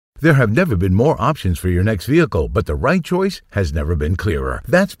There have never been more options for your next vehicle, but the right choice has never been clearer.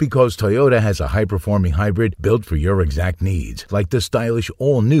 That's because Toyota has a high-performing hybrid built for your exact needs, like the stylish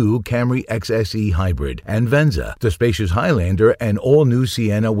all-new Camry XSE Hybrid and Venza, the spacious Highlander and all-new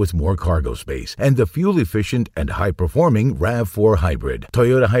Sienna with more cargo space, and the fuel-efficient and high-performing RAV4 Hybrid.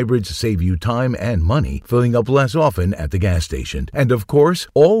 Toyota hybrids save you time and money, filling up less often at the gas station. And of course,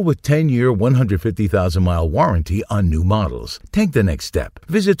 all with 10-year, 150,000-mile warranty on new models. Take the next step.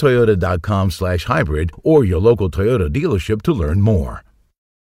 Visit Toyota.com/hybrid or your local Toyota dealership to learn more.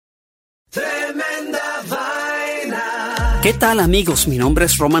 ¿Qué tal, amigos? Mi nombre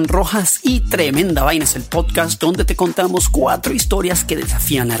es Roman Rojas y Tremenda Vaina es el podcast donde te contamos 4 historias que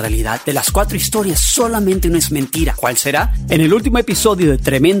desafían la realidad. De las 4 historias, solamente una es mentira. ¿Cuál será? En el último episodio de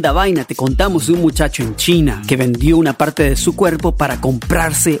Tremenda Vaina te contamos de un muchacho en China que vendió una parte de su cuerpo para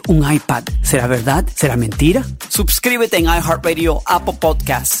comprarse un iPad. ¿Será verdad? ¿Será mentira? Suscríbete en iHeartRadio, Apple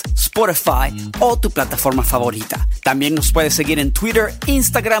Podcasts, Spotify o tu plataforma favorita. También nos puedes seguir en Twitter,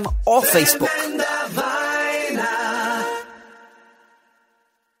 Instagram o Facebook.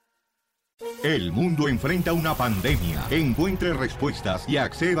 El mundo enfrenta una pandemia. Encuentre respuestas y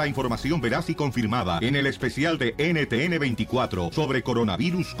acceda a información veraz y confirmada en el especial de NTN24 sobre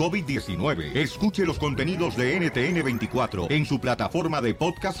coronavirus COVID-19. Escuche los contenidos de NTN24 en su plataforma de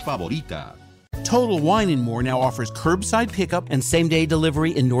podcast favorita. Total Wine & More now offers curbside pickup and same-day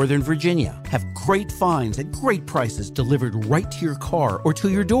delivery in Northern Virginia. Have great finds at great prices delivered right to your car or to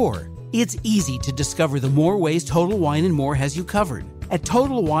your door. It's easy to discover the more ways Total Wine & More has you covered at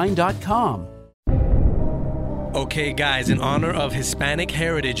TotalWine.com. Okay, guys, in honor of Hispanic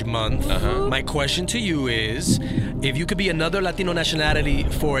Heritage Month, my question to you is, if you could be another Latino nationality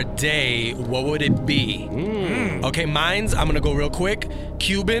for a day, what would it be? Okay, mine's, I'm going to go real quick,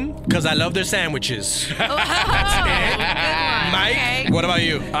 Cuban, because I love their sandwiches. That's it. Mike, okay. What about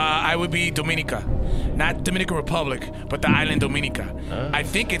you? I would be Dominica. Not Dominican Republic, but the island Dominica. I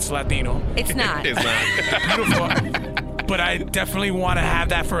think it's Latino. It's not. It's not. Beautiful. But I definitely want to have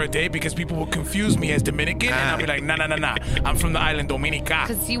that for a day because people will confuse me as Dominican, and I'll be like, nah. I'm from the island Dominica.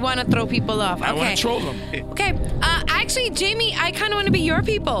 Because you want to throw people off. I want to troll them. Okay. Actually, Jamie, I kind of want to be your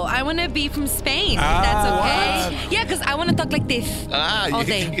people. I want to be from Spain. If that's okay. What? Yeah, because I want to talk like this all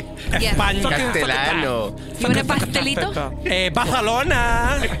day. Yeah. Castellano. You want a pastelito?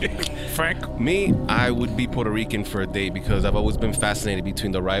 Barcelona. Frank? Me, I would be Puerto Rican for a day because I've always been fascinated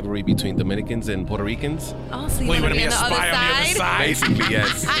between the rivalry between Dominicans and Puerto Ricans. Oh, so you want to be on the other side? Basically,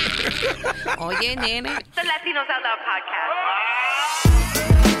 yes. Oye, nene. The Latinos Out Loud podcast.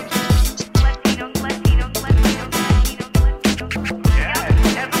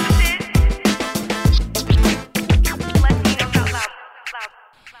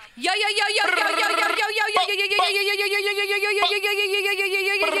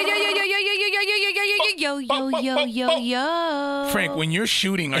 Yo. Frank, when you're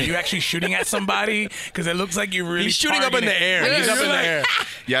shooting, are you actually shooting at somebody? Because it looks like you're really He's shooting up in the air. He's up in the air.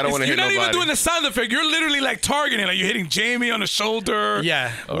 Yeah, I don't want to hit nobody. You're not even doing the sound effect. You're literally like targeting. Like you're hitting Jamie on the shoulder.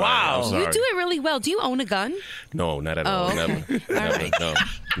 Yeah. Wow. You do it really well. Do you own a gun? No, not at all. Never. Right. No,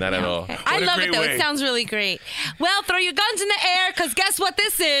 not at all. Okay. I love it, though. It sounds really great. Well, throw your guns in the air, because guess what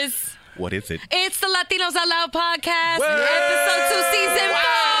this is? What is it? It's the Latinos Out Loud podcast, episode 2, season 4.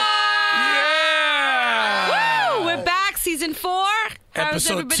 Yeah. Woo! We're back, season 4. How's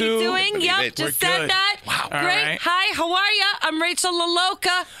everybody doing? Yep, just said that. Wow. Great. Right. Hi, how are ya? I'm Rachel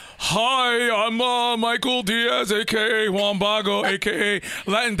LaLoca. Hi, I'm Michael Diaz, a.k.a. Juan Bago, a.k.a.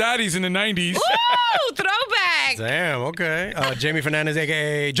 Latin Daddies in the 90s. Woo! Throwback. Damn, okay. Jamie Fernandez,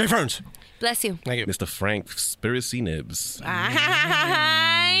 a.k.a. Jay Ferns. Bless you. Thank you. Mr. Frank Spiracy Nibs.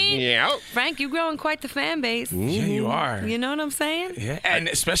 Hi. Yeah. Frank, you're growing quite the fan base. Yeah, you are. You know what I'm saying? Yeah, and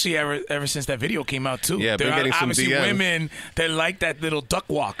especially ever since that video came out, too. Yeah, there been are getting some obviously DMs. Women that like that little duck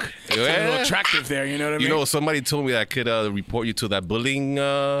walk. It's a Yeah. little attractive there, you know what I mean? You know, somebody told me that I could report you to that bullying.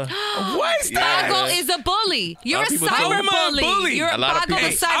 What is that? Bago is a bully. You're a people told me. cyber bully. You're A lot of Bago people-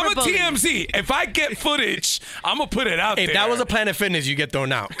 the cyber I'm a bully. TMZ. If I get footage, I'm going to put it out there. If that was a Planet Fitness, you get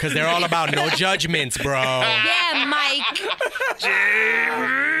thrown out because they're all about no judgments, bro. Yeah, Mike.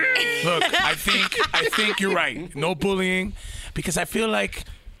 Look, I think you're right. No bullying. Because I feel like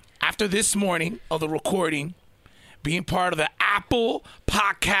after this morning of the recording, being part of the Apple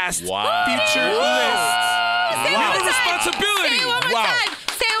Podcast featured list, we have a responsibility. Say it one more time.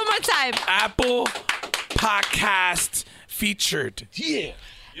 Say it one more time. Apple Podcast featured. Yeah.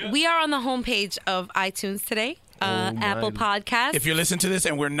 We are on the homepage of iTunes today. Apple Podcast. If you listen to this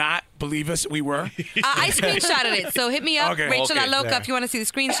and we're not, believe us, we were. I screenshotted it, so hit me up, Okay. Rachel.Loca, if you want to see the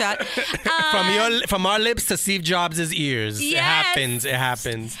screenshot. From our lips to Steve Jobs' ears. Yes. It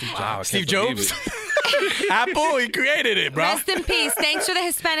happens. Wow, Steve Jobs. Apple, he created it, bro. Rest in peace. Thanks for the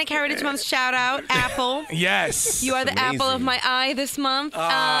Hispanic Heritage Month shout out, Apple. Yes. You are the apple of my eye this month.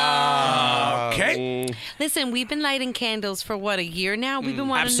 Okay. Listen, we've been lighting candles for a year now? We've been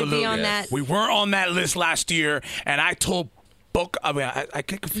wanting to be on that. We weren't on that list last year, and I told Boca, I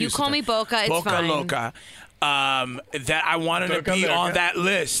get confused. You call me Boca, it's Boca fine. Loca. That I wanted to be on that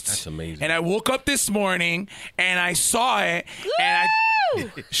list. That's amazing. And I woke up this morning and I saw it, and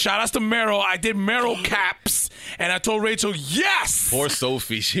shout outs to Meryl. I did Meryl caps, and I told Rachel, yes. Poor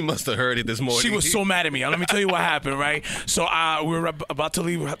Sophie. She must have heard it this morning. She was so mad at me. Let me tell you what happened, right? So we were about to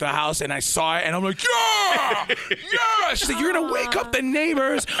leave the house, and I saw it, and I'm like, yeah, yeah. She said, you're going to wake up the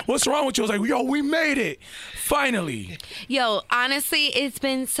neighbors. What's wrong with you? I was like, yo, we made it. Finally. Yo, honestly, it's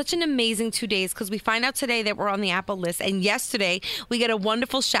been such an amazing 2 days because we find out today that we're on the Apple list, and yesterday we get a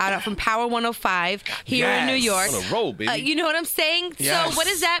wonderful shout out from Power 105 here in New York. On a roll, baby. You know what I'm saying? Yes. So what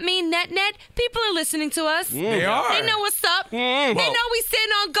does that mean? Net, people are listening to us. They are. They know what's up. They know we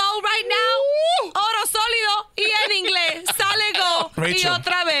sitting on gold right now. Oro sólido y en inglés. Sale go. Rachel, y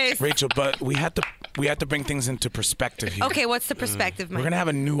otra vez. Rachel, but we had to bring things into perspective here. Okay, what's the perspective, Mike? We're going to have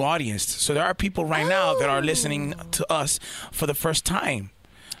a new audience. So there are people right now that are listening to us for the first time.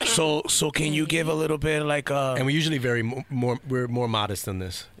 So can you give a little bit like And we're usually we're more modest than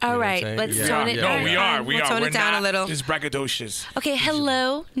this. All right, let's tone it down. No, we are. We'll tone it down a little. Just braggadocious. Okay,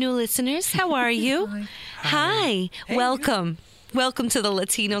 hello, new listeners. How are you? Hi. Welcome. Welcome to the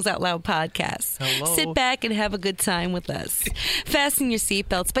Latinos Out Loud podcast. Hello. Sit back and have a good time with us. Fasten your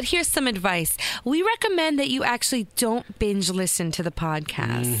seatbelts. But here's some advice. We recommend that you actually don't binge listen to the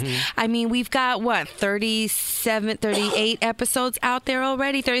podcast. I mean, we've got, 38 episodes out there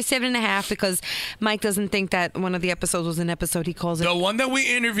already? 37 and a half, because Mike doesn't think that one of the episodes was an episode. He calls it. The one that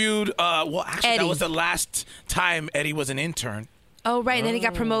we interviewed, actually, Eddie. that was the last time Eddie was an intern. Oh, right. And then he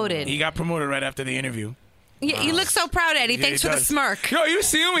got promoted. He got promoted right after the interview. You look so proud, Eddie. Yeah, Thanks he for the does. smirk. Yo, you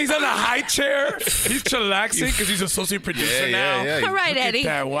see him? He's on a high chair. He's chillaxing because he's associate producer now. Yeah. All right, Look Eddie.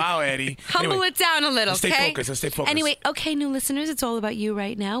 at that. Wow, Eddie. Humble Anyway, it down a little, let's stay okay? focused. Let's stay focused. Anyway, okay, new listeners, it's all about you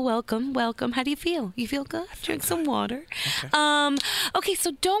right now. Welcome. How do you feel? You feel good? Drink some water. Okay,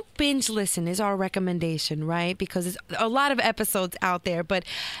 so don't binge listen is our recommendation, right? Because there's a lot of episodes out there, but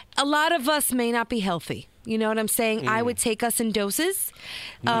a lot of us may not be healthy. You know what I'm saying? I would take us in doses.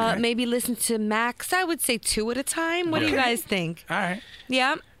 Maybe listen to max, I would say 2 at a time. What do you guys think? All right.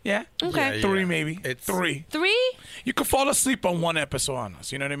 Yeah? Yeah. Okay. Yeah. 3 maybe. It's 3. 3? You could fall asleep on one episode on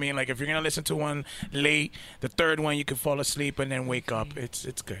us. You know what I mean? Like if you're gonna listen to one late, the third one you could fall asleep and then wake up. It's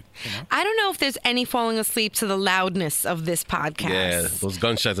good. You know? I don't know if there's any falling asleep to the loudness of this podcast. Yeah, those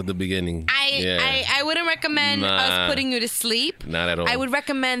gunshots at the beginning. I wouldn't recommend us putting you to sleep. Not at all. I would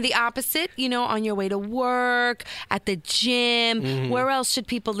recommend the opposite, on your way to work, at the gym. Where else should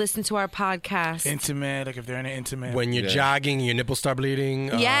people listen to our podcast? Intimate, like if they're in an intimate. When you're jogging, your nipples start bleeding.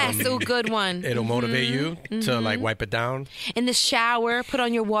 Yes, good one. It'll motivate you to wipe it down. In the shower, put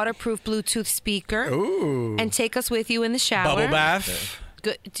on your waterproof Bluetooth speaker. Ooh. And take us with you in the shower. Bubble bath.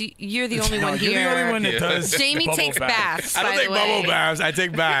 Good. You're the only one here. You're the only one that does. Jamie bubble takes baths. I don't by take the way. bubble baths. I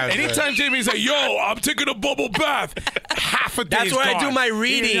take baths. Anytime Jamie's like, yo, I'm taking a bubble bath, half a day. That's where I do my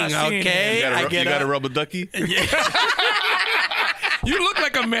reading, okay? You got a rubber ducky? You look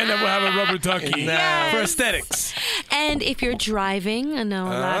like a man that will have a rubber ducky Yes. for aesthetics. And if you're driving, I know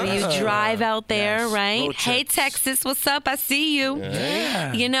a lot of you drive out there, Yes. right? Road Hey, trips. Texas, what's up? I see you.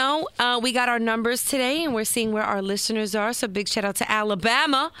 Yeah. We got our numbers today, and we're seeing where our listeners are. So big shout out to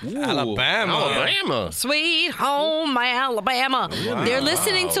Alabama. Alabama. Sweet home, my Alabama. They're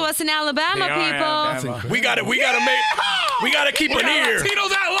listening to us in Alabama, They are in people. Alabama. We gotta keep an ear.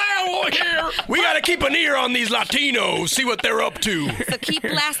 Latinos out loud here. We gotta keep an ear on these Latinos. See what they're up to. So keep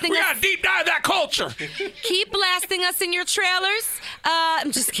blasting We us. got to deep dive that culture. Keep blasting us in your trailers.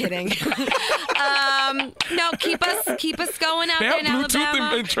 I'm just kidding. No, keep us going out They there have in Bluetooth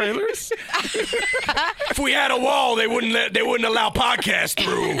Alabama. in trailers. If we had a wall, they wouldn't allow podcasts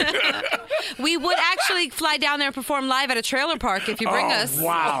through. We would actually fly down there and perform live at a trailer park if you bring us.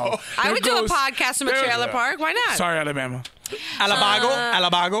 Wow. I would do a podcast from a trailer park. Why not? Sorry, Alabama.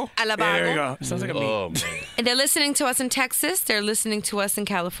 Alabago. There you go. Sounds like a Oh, beat. man. And they're listening to us in Texas. They're listening to us in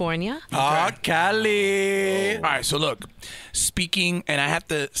California. Cali. All right, so look, speaking, and I have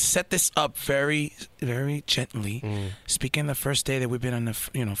to set this up very, very gently. Speaking the first day that we've been on the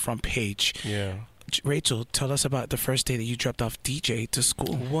front page. Yeah. Rachel, tell us about the first day that you dropped off DJ to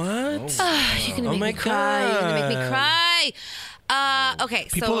school. What? You're gonna make me cry. You're gonna make me cry. Okay,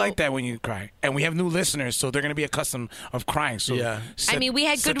 People like that when you cry, and we have new listeners, so they're gonna be accustomed of crying. So I mean, we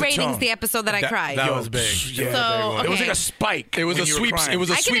had good ratings the episode that I cried. That was big. It was like a spike. It was a sweep. It was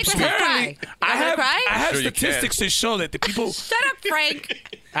a sweep. I have statistics to show that the people. Shut up,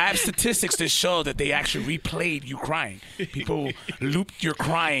 Frank. I have statistics to show that they actually replayed you crying. People looped your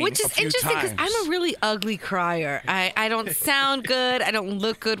crying, which is interesting because I'm a really ugly crier. I don't sound good. I don't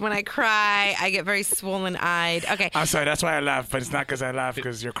look good when I cry. I get very swollen-eyed. Okay. I'm sorry. That's why I laugh, but it's not because I laugh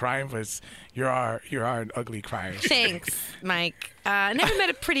because you're crying, but you are an ugly crier. Thanks, Mike. Never met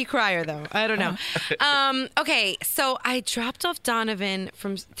a pretty crier though. I don't know. Okay, so I dropped off Donovan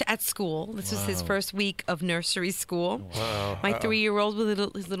at school. This was his first week of nursery school. Wow. My 3-year-old with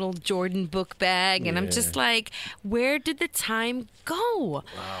his little Jordan book bag, and I'm just like, where did the time go?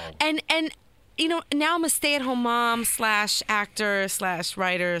 Wow. And you know, now I'm a stay-at-home mom / actor /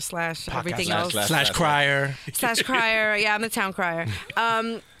 writer / everything else / crier / crier. Yeah, I'm the town crier.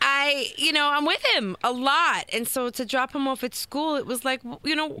 I'm with him a lot, and so to drop him off at school, it was like,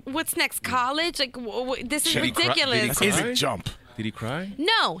 what's next? College? Like, this is ridiculous. That's a jump. Did he cry?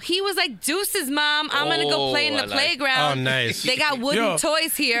 No, he was like, deuces, Mom. I'm going to go play in the playground. Oh, nice. They got wooden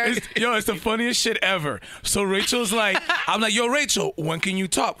toys here. It's the funniest shit ever. So Rachel's like, I'm like, yo, Rachel, when can you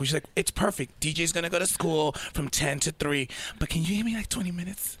talk? She's like, it's perfect. DJ's going to go to school from 10 to 3. But can you give me like 20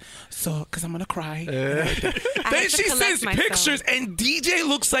 minutes? So, because I'm going to cry. Then she sends pictures, and DJ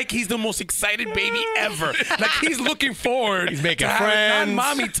looks like he's the most excited baby ever. Like, he's looking forward. He's making to friends.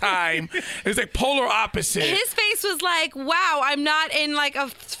 Non-mommy time. It's like polar opposite. His face was like, wow, I'm not in like a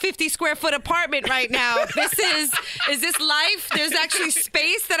 50 square foot apartment right now. Is this life? There's actually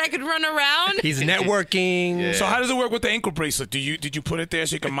space that I could run around. He's networking. Yeah. So how does it work with the ankle bracelet? Did you put it there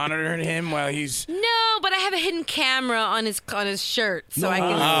so you can monitor him while he's? No, but I have a hidden camera on his shirt, so I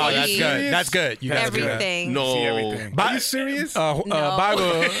can see. That's good. You guys everything. No. See everything. Are you serious? No.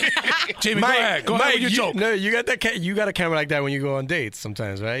 Jamie, Mike, go ahead with your joke. No, you got that. You got a camera like that when you go on dates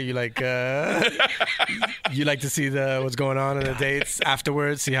sometimes, right? You like you like to see what's going on in the dates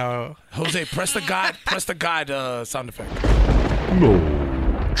afterwards. See how Jose, press the God sound effect.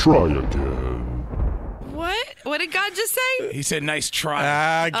 No, try again. What did God just say? He said, "Nice try."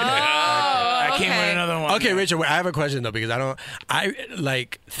 I came with another one. Okay, Rachel, I have a question though because I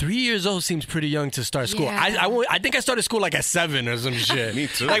like 3 years old seems pretty young to start school. Yeah. I think I started school like at 7 or some shit. Me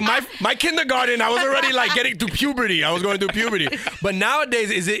too. Like my kindergarten, I was already like getting through puberty. I was going through puberty. But nowadays,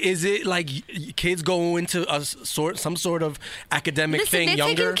 is it like kids go into some sort of academic thing they're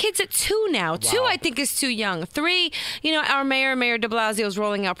younger? taking kids at 2 now. 2, I think, is too young. 3, our Mayor de Blasio is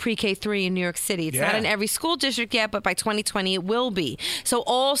rolling out pre-K 3 in New York City. It's not in every school district yet, but by 2020 it will be. So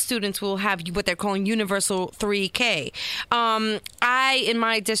all students will have what they're calling universal 3K. In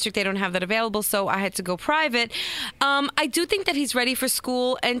my district, they don't have that available, so I had to go private. I do think that he's ready for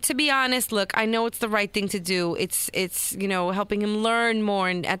school, and to be honest, look, I know it's the right thing to do. It's helping him learn more,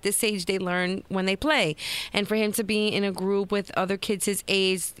 and at this age, they learn when they play. And for him to be in a group with other kids his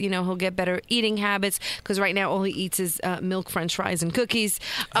age, he'll get better eating habits, because right now all he eats is milk, French fries, and cookies.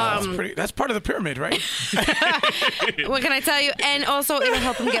 That's part of the pyramid, right? What can I tell you? And also, it'll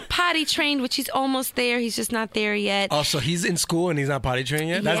help him get potty trained, which he's almost there. He's just not there yet. Oh, so he's in school and he's not potty trained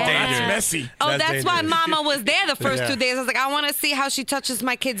yet? That's dangerous. That's messy. That's why Mama was there the first 2 days. I was like, I want to see how she touches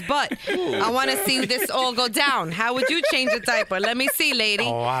my kid's butt. I want to see this all go down. How would you change a diaper? Let me see, lady.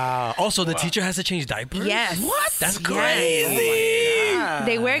 Oh, wow. Also, the teacher has to change diapers? Yes. What? That's crazy. Oh,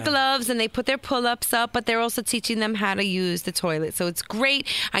 they wear gloves and they put their pull-ups up, but they're also teaching them how to use the toilet. So it's great.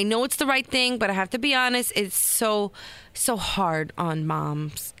 I know it's the right thing, but I have to be honest, it's so hard on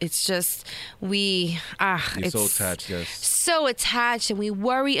moms. It's just it's so attached, yes. So attached, and we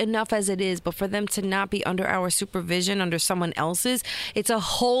worry enough as it is, but for them to not be under our supervision, under someone else's, it's a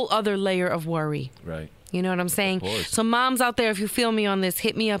whole other layer of worry. Right. You know what I'm saying? So moms out there, if you feel me on this,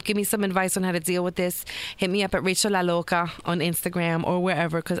 hit me up. Give me some advice on how to deal with this. Hit me up at Rachel La Loca on Instagram or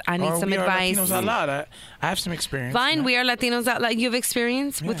wherever, because I need some advice. Latinos Out Loud. I have some experience. Fine, we are Latinos Out Loud. You have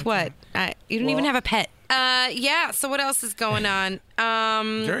experience with what? You don't even have a pet. So what else is going on?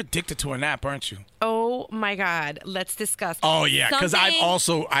 You're addicted to an app, aren't you? Oh my God, let's discuss. Oh yeah, because I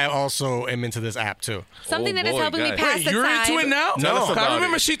also am into this app too. Something that is helping me pass the time. You're into it now? No, I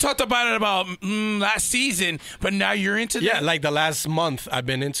remember she talked about it about last season, but now you're into it. Yeah, like the last month I've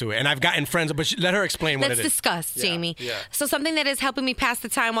been into it, and I've gotten friends. But let her explain what it is. Let's discuss, Jamie. Yeah. So something that is helping me pass the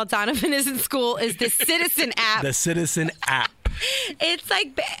time while Donovan is in school is the Citizen app. The Citizen app. It's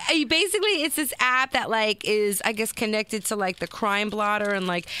like basically it's this app that like is I guess connected to like the crime blotter and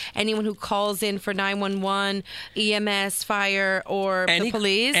like anyone who calls in for 911, EMS, fire, or the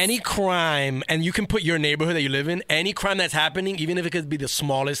police. Any crime, and you can put your neighborhood that you live in. Any crime that's happening, even if it could be the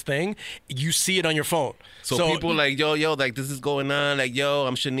smallest thing, you see it on your phone. So people like yo, like this is going on. Like yo,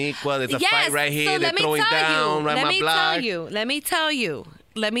 I'm Shaniqua. There's a fight right here. So They're throwing down right my block. Let me tell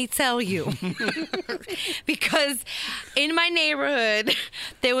you. Because in my neighborhood,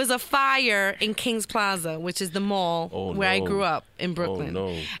 there was a fire in Kings Plaza, which is the mall where I grew up in Brooklyn. Oh,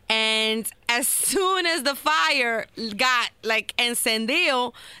 no. And as soon as the fire got like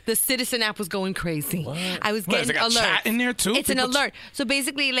encendido, the Citizen app was going crazy. What? I was getting alerts. Chat in there too? It's an alert. So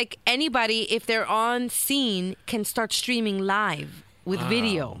basically, like anybody, if they're on scene, can start streaming live. With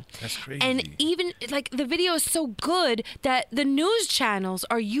video. That's crazy. And even like the video is so good that the news channels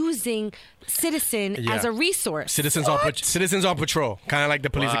are using Citizen as a resource. Citizens on patrol, kind of like the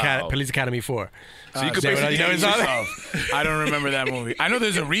Police Academy 4. So you could basically I don't remember that movie. I know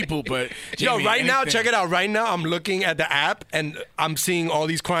there's a reboot, but Jamie, now, check it out. Right now, I'm looking at the app and I'm seeing all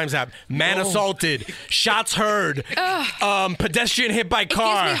these crimes happen. Man assaulted, shots heard, pedestrian hit by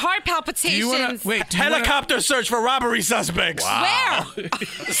car. It gives me heart palpitations. Helicopter search for robbery suspects. Wow. Where?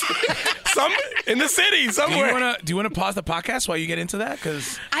 Some in the city somewhere. Do you want to pause the podcast while you get into that?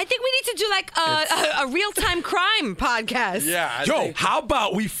 Because I think we need to do like a real-time crime podcast. Yeah. How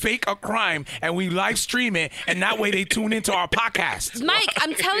about we fake a crime and we live stream it, and that way they tune into our podcast. Mike,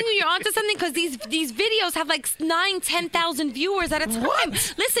 I'm telling you, you're onto something because these videos have like 9,000-10,000 viewers at a time.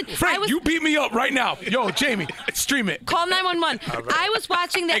 What? Listen, Frank, you beat me up right now. Yo, Jamie, stream it. Call 911. Right. I was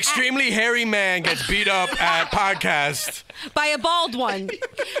watching the extremely hairy man gets beat up at podcast by a bald one.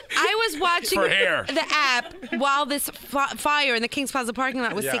 I was watching the app while this fire in the Kings Plaza parking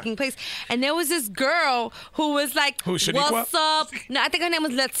lot was taking place, and there was this girl who was like, "Who's What's up?" No, I think her name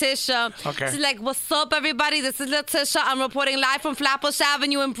was Letitia. Okay. She's like, "What's up, everybody? This is Letitia. I'm reporting live from Flatbush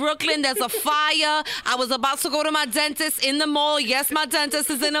Avenue in Brooklyn. There's a fire. I was about to go to my dentist in the mall. Yes, my dentist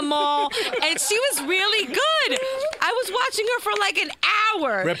is in the mall." And she was really good. I was watching her for like an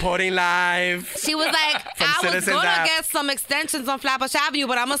hour. Reporting live. She was like, "I was going to get some extensions on Flatbush Avenue,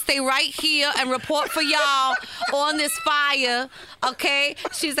 but I'm going to stay right here and report for y'all on this fire." Okay?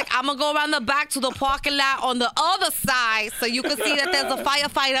 She's like, "I'm going to go around the back to the parking lot on the other side so you can see that there's a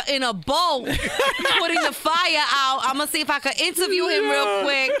firefighter in a boat putting the fire out. I'm going to see if I can interview him real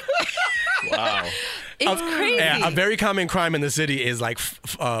quick." Wow. It's crazy. Yeah, a very common crime in the city is like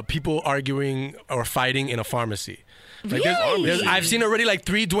people arguing or fighting in a pharmacy. Like Really? I've seen already like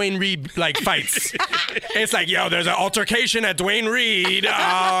 3 Dwayne Reed like fights. It's like, yo, there's an altercation at Dwayne Reed.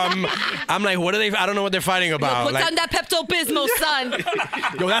 I'm like, what are they? I don't know what they're fighting about. Put down that Pepto-Bismol, son.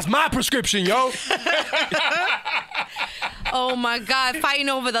 Yo, that's my prescription, yo. Oh my God, fighting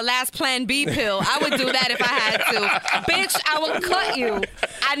over the last Plan B pill. I would do that if I had to. Bitch, I would cut you.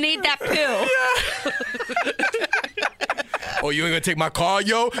 I need that pill. Oh, you ain't gonna take my car,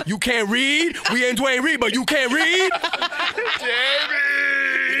 yo? You can't read? We ain't Dwayne Reed, but you can't read?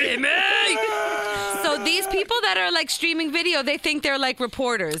 Jamie! So these people that are like streaming video, they think they're like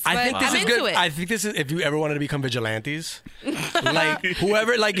reporters. I think this I'm is into good. it. I think this is if you ever wanted to become vigilantes. Like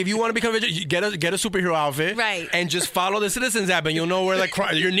whoever, like if you want to become get a superhero outfit, right? And just follow the Citizens app, and you'll know where like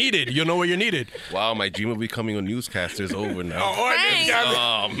you're needed. You'll know where you're needed. Wow, my dream of becoming a newscaster is over now.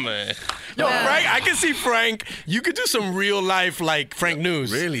 Oh man. Yo, Frank, I can see Frank. You could do some real life like Frank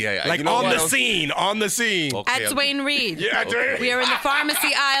News. Really? Like you know on the scene. Okay, at Dwayne Reed. Yeah, we are in the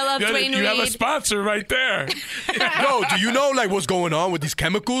pharmacy aisle of Dwayne Reed. You have a sponsor right there. Yo, do you know like what's going on with these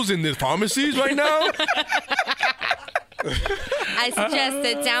chemicals in the pharmacies right now? I suggest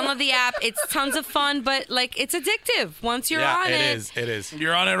that download the app. It's tons of fun, but like it's addictive once you're on it. It is.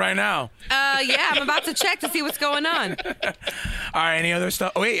 You're on it right now. Yeah, I'm about to check to see what's going on. All right, any other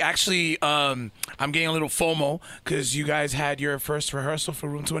stuff? Oh, wait, actually, I'm getting a little FOMO because you guys had your first rehearsal for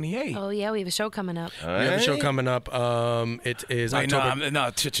Room 28. Oh, yeah, we have a show coming up. We have a show coming up. It is October. No,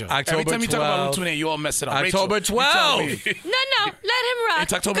 Chicho. October Every time you talk about Room 12th. 28, you all mess it up. October Rachel, 12th. No, let him rock.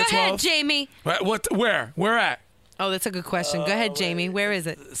 It's October Go 12th. ahead, Jamie. What? Where? Where at? Oh, that's a good question. Go ahead, Jamie. Where is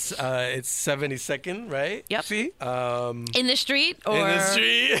it? It's 72nd, right? Yep. See? In the street? Or? In the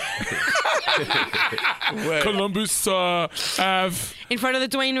street. Columbus Ave. In front of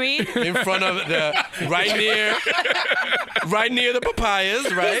the Dwayne Reed? In front of right near the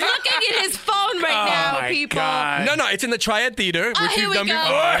Papayas, right? He's looking at his phone right now, people. God. No, it's in the Triad Theater, which here we've done we go.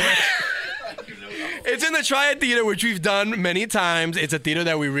 before. It's in the Triad Theater, which we've done many times. It's a theater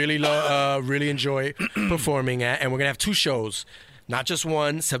that we really really enjoy performing at, and we're gonna have 2 shows. Not just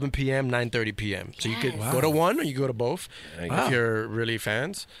one, 7 p.m., 9:30 p.m. So you could go to one or you go to both if you're really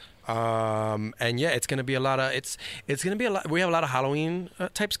fans. And yeah, it's gonna be a lot of it's gonna be a lot. We have a lot of Halloween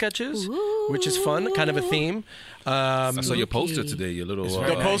type sketches, which is fun, kind of a theme. I saw your poster today. Your little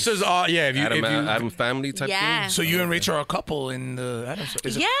the posters are if you Adam family type thing. So you and Rachel are a couple in the Adams.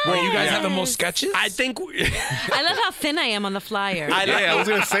 Where you guys have the most sketches? I think. I love how thin I am on the flyer. I was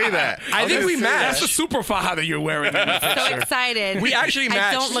gonna say that. I think we match. That's a super faja that you're wearing. So excited. We actually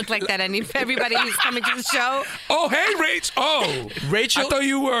match. I don't look like that. Everybody who's coming to the show. Oh, hey, Rach. Oh, Rachel. I thought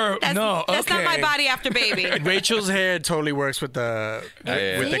you were. That's not my body after baby. Rachel's hair totally works with the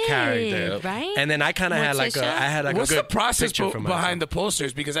character, right? And then I kind of had like a What's good the process picture from behind the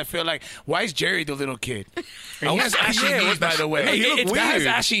posters? Because I feel like, why is Jerry the little kid? And he has ashy yeah, knees, by the way. Hey, That has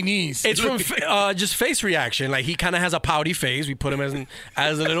ashy knees. It's from just face reaction. Like he kind of has a pouty face. We put him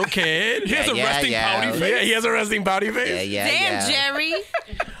as a little kid. He has a resting pouty face. Yeah, he has a resting pouty face. Damn, Jerry.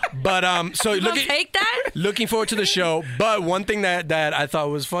 But so take that. Looking forward to the show. But one thing that I thought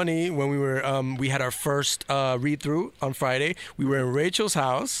was funny when we were we had our first read through on Friday. We were in Rachel's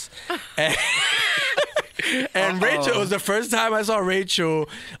house. And Rachel, it was the first time I saw Rachel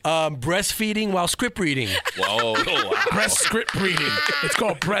breastfeeding while script reading. Whoa. Breast script reading. It's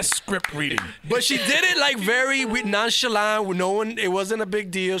called breast script reading. But she did it like very nonchalant. No one. It wasn't a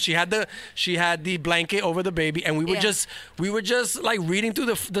big deal. She had the blanket over the baby, and we were just like reading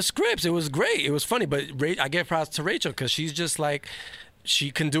through the scripts. It was great. It was funny. But I give props to Rachel because she's just like.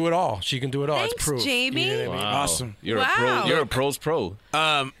 She can do it all. Thanks, it's proof. Jamie. You know what I mean? Wow. Awesome. You're a pro. You're a pro's pro.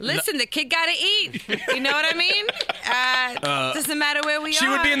 Listen, the kid gotta eat. You know what I mean? Doesn't matter where we are. She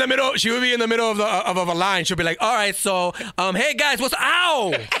would be in the middle. She would be in the middle of a line. She'll be like, "All right, so, hey guys, what's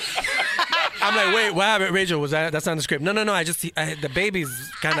ow?" I'm like, "Wait, what happened, Rachel? Was that's not the script?" No. The baby's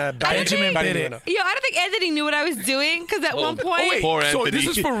kind of Benjamin did it. Yo, I don't think Anthony knew what I was doing because at one point. Poor So Anthony. this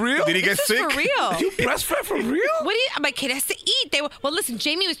is for real? Did he get sick? For real. You breastfed for real? What do you? My kid has to eat. Well, listen,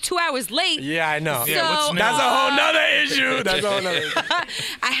 Jamie was 2 hours late. Yeah, I know. So, what's that's a whole nother issue. That's a whole nother issue.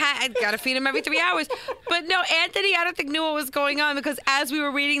 I gotta feed him every 3 hours. But no, Anthony, I don't think knew what was going on because as we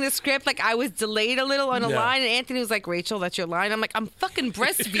were reading the script, like I was delayed a little on a line, and Anthony was like, "Rachel, that's your line." I'm like, "I'm fucking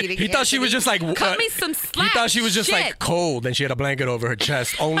breastfeeding." He thought she was just like cut me some slack. He thought she was just like cold, and she had a blanket over her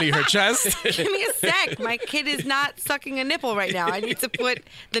chest, only her chest. Give me a sec. My kid is not sucking a nipple right now. I need to put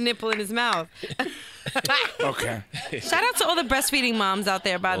the nipple in his mouth. Okay. Shout out to all the breastfeeding moms out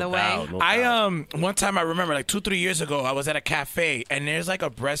there, by the way. One time I remember like 2-3 years ago, I was at a cafe and there's like a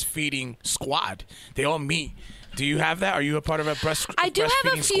breastfeeding squad. They all meet. Do you have that? Are you a part of a breastfeeding squad? I do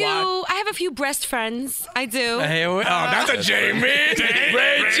have a few. I have a few breast friends. I do. That's a Jamie.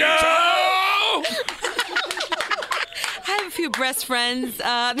 Rachel. I have a few breast friends.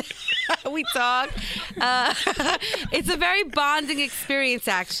 We talk. It's a very bonding experience,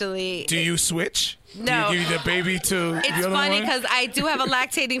 actually. Do you switch? No. Do you give the baby to It's the other funny one? because I do have a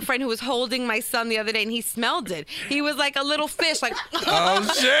lactating friend who was holding my son the other day, and he smelled it. He was like a little fish, like, oh,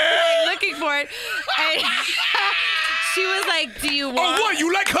 shit. looking for it. And she was like, "Do you want?" Oh, what?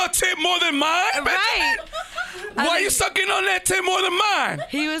 You like her tip more than mine? Right. Why are you sucking on that tip more than mine?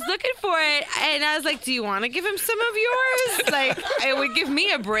 He was looking for it, and I was like, "Do you want to give him some of yours?" Like, it would give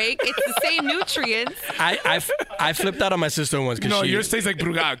me a break. It's the same nutrients. I flipped out on my sister once. No, yours tastes like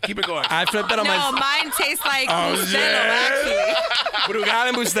Brugal. Keep it going. I flipped out on No, mine tastes like Bustelo, actually. Brugal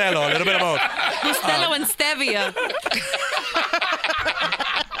and Bustelo, a little bit of both. Bustelo and stevia.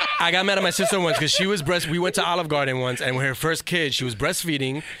 I got mad at my sister once because she was we went to Olive Garden once, and with her first kid, she was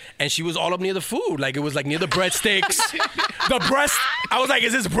breastfeeding, and she was all up near the food. Like, it was like near the breadsticks. I was like,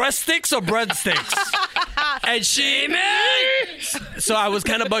 is this breadsticks or breadsticks? And so I was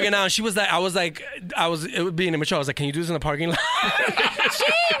kind of bugging out. And she was like, it would be immature. I was like, can you do this in the parking lot?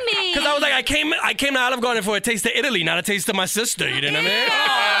 Jamie! Because I was like, I came to Olive Garden for a taste of Italy, not a taste of my sister. You know what I mean?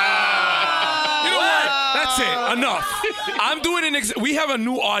 You know what? That's it. Enough. I'm doing we have a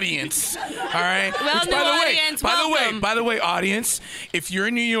new audience. All right. Well, By the way, audience, if you're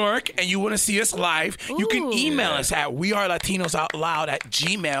in New York and you want to see us live, you can email us at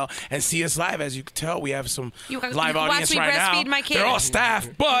wearelatinosoutloud@gmail and see us live. As you can tell, we have some live audience right now. Breastfeed my kid. They're all staff,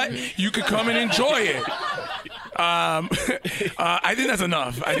 but you can come and enjoy it. I think that's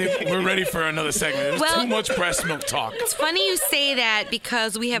enough. I think we're ready for another segment. There's too much breast milk talk. It's funny you say that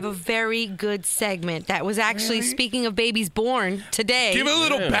because we have a very good segment that was actually, speaking of babies born today. Give a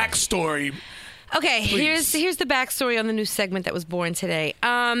little backstory. Okay, here's the backstory on the new segment that was born today.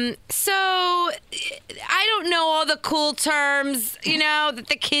 So I don't know all the cool terms, that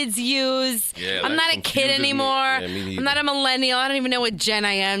the kids use. Yeah, I'm not a kid anymore. I'm not a millennial. I don't even know what Gen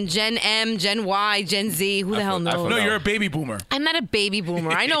I am. Gen M, Gen Y, Gen Z. Who the hell knows? No, you're a baby boomer. I'm not a baby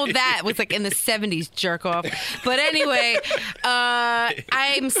boomer. I know that was like in the 70s, jerk off. But anyway,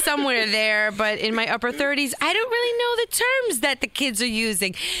 I'm somewhere there. But in my upper 30s, I don't really know the terms that the kids are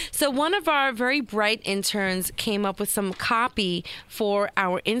using. So one of our very bright interns came up with some copy for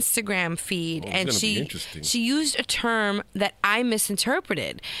our Instagram feed, and she used a term that I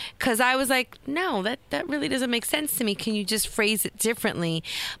misinterpreted because I was like, no, that really doesn't make sense to me. Can you just phrase it differently?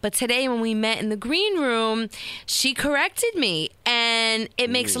 But today when we met in the green room, she corrected me, and it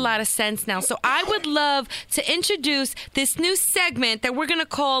makes a lot of sense now. So I would love to introduce this new segment that we're going to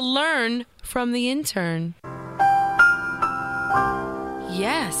call Learn from the Intern.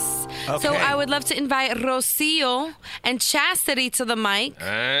 Yes. Okay. So I would love to invite Rocio and Chastity to the mic.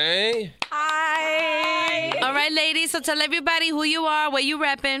 Hey. Hi. All right, ladies. So tell everybody who you are, where you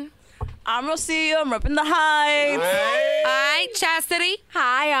repping. I'm Rocio. I'm repping the Heights. All right, Chastity.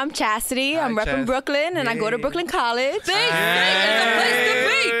 Hi, I'm Chastity. I'm repping Brooklyn, and I go to Brooklyn College. Big it's a place to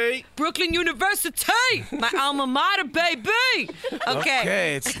be. Brooklyn University, my alma mater, baby.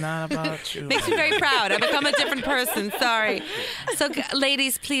 Okay, it's not about you. Makes me very proud. I've become a different person. Sorry. So,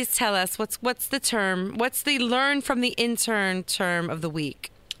 ladies, please tell us what's the term? What's the learn from the intern term of the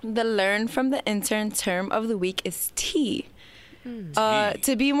week? The learn from the intern term of the week is tea.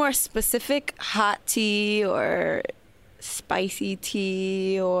 To be more specific, hot tea or spicy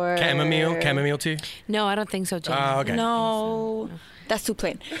tea or chamomile tea. No, I don't think so, Jen. Okay. No. That's too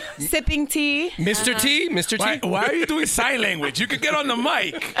plain. Sipping tea. Mr. T? Mr. T? Why are you doing sign language? You could get on the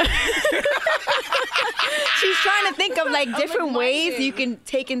mic. She's trying to think of different ways you can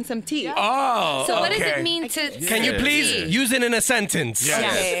take in some tea. Oh, so what does it mean to Can you please use it in a sentence?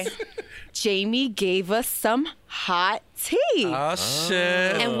 Yes. Okay. Jamie gave us some hot tea. Oh,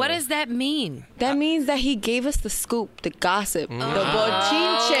 shit. And what does that mean? That means that he gave us the scoop, the gossip, the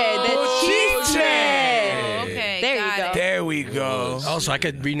bochinche, the chisme. Okay, there you go. There we go. Also, I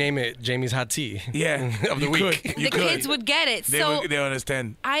could rename it Jamie's Hot Tea. Yeah, of the week. The kids would get it. They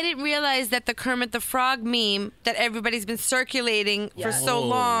understand. I didn't realize that the Kermit the Frog meme that everybody's been circulating for so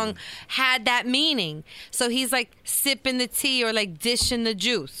long had that meaning. So he's like sipping the tea or like dishing the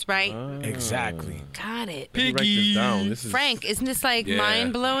juice, right? Exactly. Got it. Write this down. This is Frank, isn't this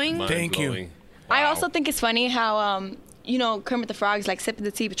mind-blowing? Thank you. Wow. I also think it's funny how, Kermit the Frog is like sipping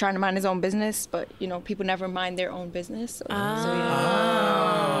the tea but trying to mind his own business, but, people never mind their own business. So,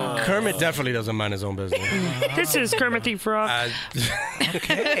 yeah. Kermit definitely doesn't mind his own business. This is Kermit the Frog.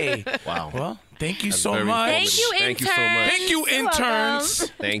 Okay. Wow. Well, thank you That's so very much. Thank you, Thank you interns. so much. Thank you,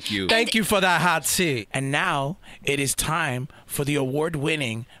 interns. Thank you. Thank you for that hot tea. And now it is time for the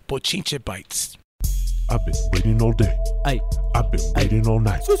award-winning Bochinche Bites. I've been waiting all day. Ay, I've been waiting all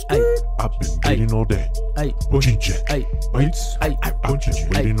night. ay, I've been waiting all day. ay, Bochinche. ay, Bites. ay, I've been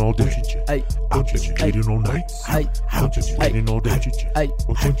waiting all day. ay, I've been waiting all night. ay, I've been waiting all day. ay,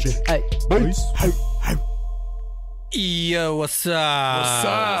 Bochinche. ay. Bites. Yo, what's up? What's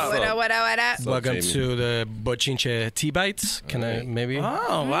up? What up? Welcome to the Bochinche Tea Bites. Can I maybe?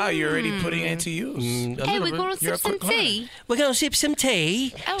 Oh, wow, you're already putting it to use. A Hey, little we're bit. going to You're a sip some quick tea. We're going to sip some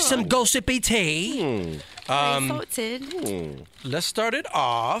tea. Oh. Some gossipy tea. Very salted. Let's start it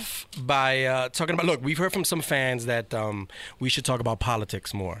off by talking about, look, we've heard from some fans that we should talk about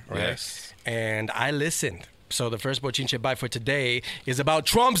politics more, right? Yes. And I listened. So the first Bochinche Bite for today is about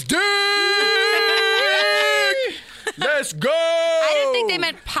Trump's dick! Let's go! I didn't think they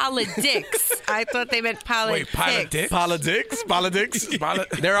meant politics. I thought they meant politics. Wait, politics? Politics.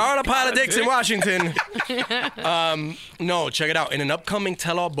 There are a politics in Washington. No, check it out. In an upcoming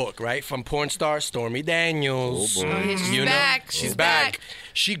tell-all book, right, from porn star Stormy Daniels. Oh, boy. She's back. She's back.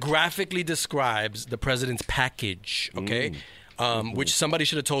 She graphically describes the president's package, okay? Which somebody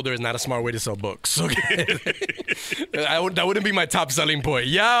should have told her is not a smart way to sell books. Okay, that wouldn't be my top selling point.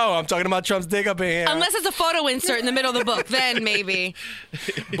 Yo, I'm talking about Trump's dick up in here. Unless it's a photo insert in the middle of the book, then maybe.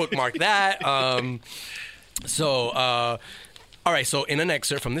 Bookmark that. All right. So in an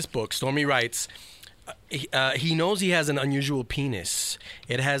excerpt from this book, Stormy writes, he knows he has an unusual penis.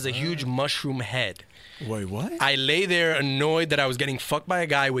 It has a huge mushroom head. Wait, what? I lay there annoyed that I was getting fucked by a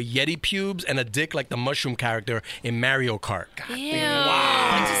guy with Yeti pubes and a dick like the mushroom character in Mario Kart. Ew.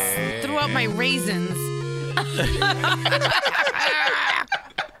 Wow. I just threw out my raisins.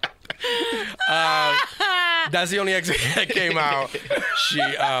 That's the only exit that came out. She,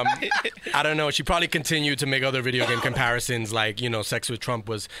 I don't know. She probably continued to make other video game comparisons, like, Sex with Trump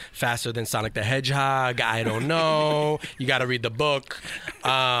was faster than Sonic the Hedgehog. I don't know. You got to read the book.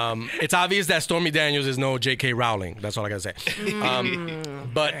 It's obvious that Stormy Daniels is no J.K. Rowling. That's all I got to say.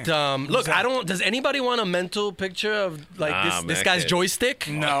 But look, does anybody want a mental picture of this guy's joystick?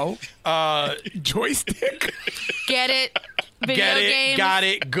 No. Joystick? Get it? Video games? Got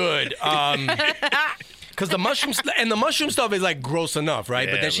it, good. Because the mushroom stuff is like gross enough, right?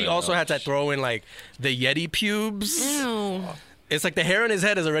 Yeah, but then she also had to throw in like the Yeti pubes. Ew. It's like the hair on his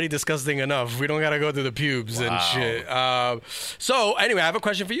head is already disgusting enough. We don't gotta go through the pubes and shit. So anyway, I have a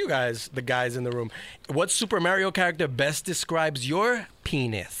question for you guys, the guys in the room. What Super Mario character best describes your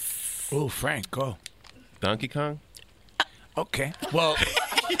penis? Oh, Frank, go. Donkey Kong? Okay. Well,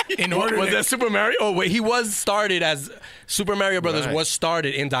 in order was that Super Mario? Oh wait, he was started as Super Mario Brothers Right. was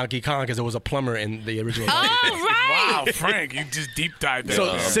started in Donkey Kong because there was a plumber in the original. Oh, right. Wow, Frank, you just deep dived there.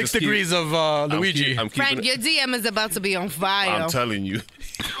 So 6 degrees of Luigi. I'm Frank, your DM is about to be on fire. I'm telling you.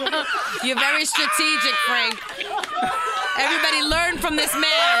 You're very strategic, Frank. Everybody learn from this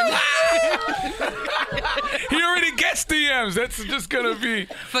man. He already gets DMs. That's just going to be...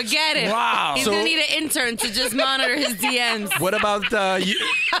 Forget it. Wow. He's So- going to need an intern to just monitor his DMs. What about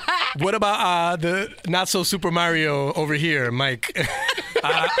what about the not so Super Mario over here, Mike?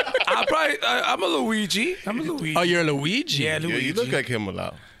 I'm a Luigi. Oh, you're a Luigi. Yeah, Yeah, Luigi. you look like him a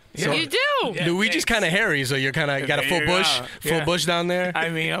lot. So You do. Yeah, Luigi's kind of hairy, so you're kind of got a full There you bush, go. full Yeah. bush down there. I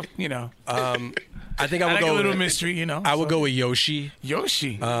mean, I think I I would like go a little with, mystery, I would go with Yoshi.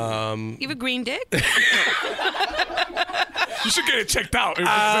 Yoshi. You have a green dick? You should get it checked out.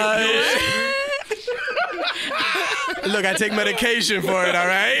 Look, I take medication for it. All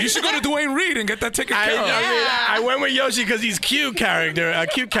right. You should go to Dwayne Reed and get that taken care of. I went with Yoshi because he's a cute character, Aw.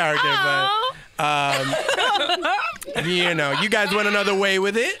 but you guys went another way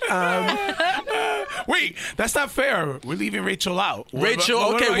with it. Wait, that's not fair. We're leaving Rachel out. Rachel,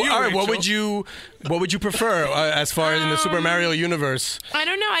 all right. What would you prefer as far as in the Super Mario universe? I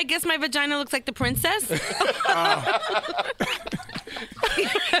don't know. I guess my vagina looks like the princess.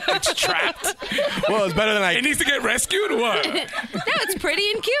 It's trapped. Well, it's better than It needs to get rescued or what? No, it's pretty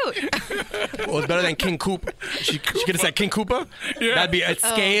and cute. Well, it's better than King Koopa. She could have said King Koopa. Yeah. That'd be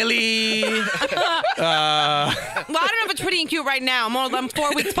scaly. Well, I don't know if it's pretty and cute right now. I'm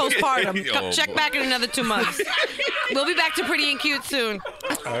 4 weeks postpartum. Oh, Check boy. back in another 2 months. We'll be back to pretty and cute soon.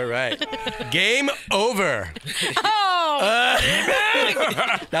 All right. Game over. Oh!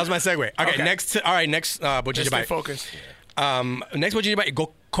 That was my segue. Okay. Next. Next. What Just you stay buy? focused. Next, what you buy?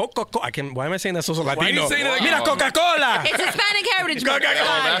 Go Coca-Cola. Why am I saying that so Latino? Why are you saying it like Mira, that? Coca-Cola. It's Hispanic Heritage Month.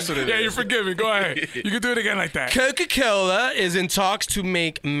 Oh, that's what it is. Yeah, you're forgiven. Go ahead. You can do it again like that. Coca-Cola is in talks to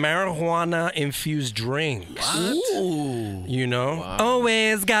make marijuana-infused drinks. Ooh.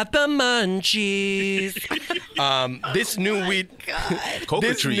 Always got the munchies. This new weed,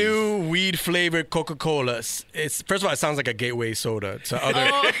 Coca trees. new weed-flavored Coca-Cola. It's first of all, it sounds like a gateway soda to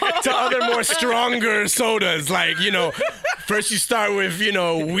other more stronger sodas. Like first you start with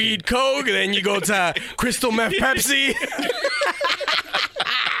weed Coke, then you go to Crystal Meth Pepsi.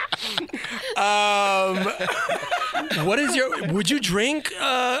 Would you drink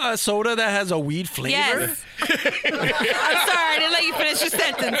a soda that has a weed flavor? Yes. I'm sorry, I didn't let you finish your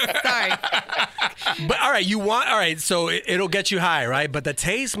sentence. Sorry. But all right, so it'll get you high, right? But the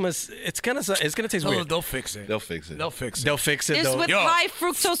taste it's gonna taste weird. They'll fix it. They'll fix it. They'll fix it. They'll fix it. Just with Yo. high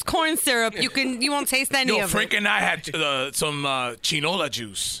fructose corn syrup, you won't taste any Yo, of Frank it. and I had some chinola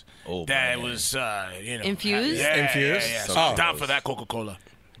juice Oh, that man. was, Infused? Yeah, Infused? Yeah. So Oh. I'm down for that Coca-Cola.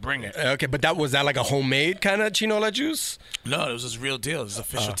 Bring it. Okay, but was that like a homemade kind of chinola juice? No, it was just real deal. It was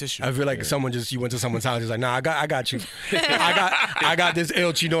official tissue. I feel like you went to someone's house. He's like, nah, I got you. I got this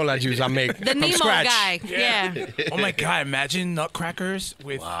ill chinola juice I make The from Nemo scratch. guy. Yeah. Oh my God! Imagine nutcrackers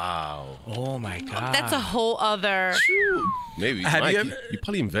with. Wow. Oh my God. That's a whole other. Maybe. Have Mike, you ever- you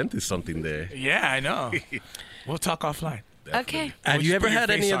probably invented something there. Yeah, I know. We'll talk offline. Okay. Have We'll you just ever put your had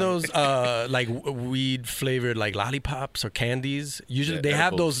face any of on it. those like weed flavored like lollipops or candies? Usually Yeah, they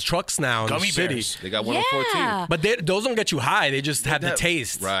have edibles. those trucks now in Gummy the city. bears. They got one on 14. Yeah. But those don't get you high. They just have the that-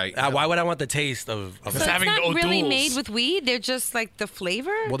 taste. right. Why would I want the taste of So Just it's having not the really duels. made with weed. They're just like the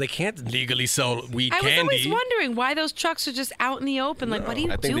flavor. Well, they can't legally sell weed I was candy. always wondering why those trucks are just out in the open. Like, what are you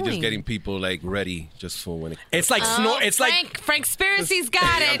I think doing? they're just getting people like ready just for when it. It's like Oh, It's like Frank Spiracy's got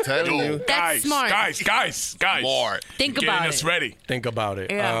I'm it. telling you. That's guys, smart. Guys. Smart. Think Getting about us it. ready. think about it.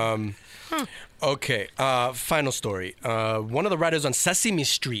 Yeah. Okay. Final story. One of the writers on Sesame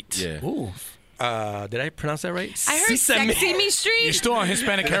Street. Yeah. Ooh. did I pronounce that right? I heard Sesame Street. You're still on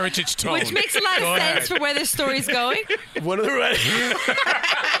Hispanic heritage tone. Which makes a lot of sense for where this story's going. One of the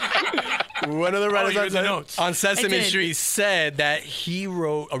writers on Sesame Street said that he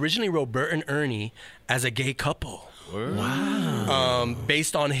originally wrote Bert and Ernie as a gay couple. Wow.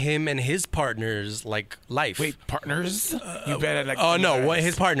 Based on him and his partner's life. Wait, partners? You better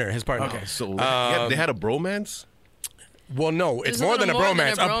his partner. Okay. So they had a bromance? Well, no, it's There's more than a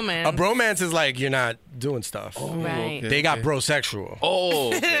bromance. Than a bromance. A bromance is like you're not doing stuff. Right. They got brosexual.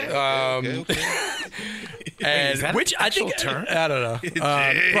 Oh, okay. And which I think term? I don't know.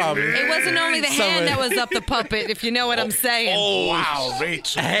 Probably. It wasn't only the hand that was up the puppet, if you know what I'm saying. Oh, wow,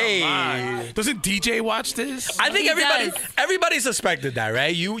 Rachel. Hey. Doesn't DJ watch this? I think He everybody suspected that,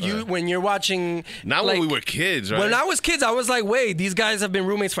 right? You when you're watching. Not when we were kids, right? When I was kids, I was like, wait, these guys have been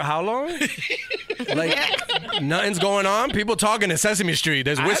roommates for how long? Nothing's going on. People talking at Sesame Street.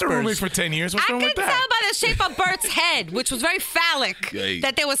 There's whispers. I had a roommate for 10 years. What's I wrong could with tell that? by the shape of Bert's head, which was very phallic,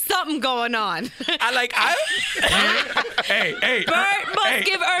 that there was something going on. Hey. Bert must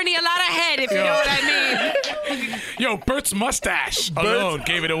give Ernie a lot of head, if you know what I mean. Yo, Bert's mustache alone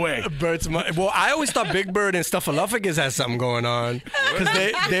gave it away. Well, I always thought Big Bird and Stuffaluffagus had something going on because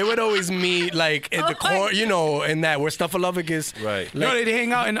they would always meet like at the corner, in that where Stuffaluffagus. Right. No, they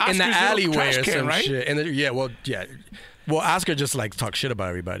hang out in the alleyway trash or can, some right? shit. Well, Oscar just talk shit about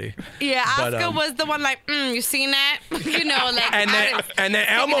everybody. Yeah, Oscar was the one you seen that? And then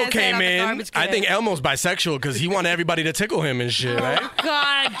Elmo came in. I think Elmo's bisexual because he wanted everybody to tickle him and shit, right?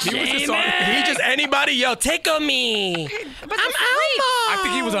 God, He just anybody, tickle me. But I'm Elmo. I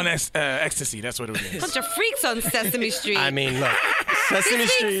think he was on ecstasy. That's what it was. Bunch of freaks on Sesame Street. I mean, look, Sesame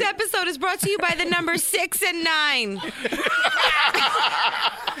This Street. week's episode is brought to you by the number 6 and 9.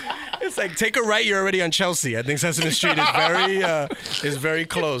 It's like take a right, you're already on Chelsea. I think Sesame Street is very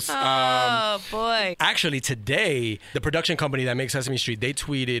close. Oh boy! Actually, today the production company that makes Sesame Street, they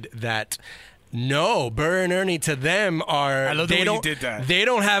tweeted that. No, Bert and Ernie to them are. I love the way you did that. They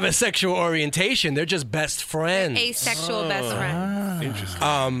don't have a sexual orientation. They're just best friends. Asexual best friends.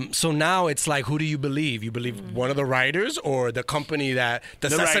 Interesting. So now it's like, who do you believe? You believe one of the writers or the company the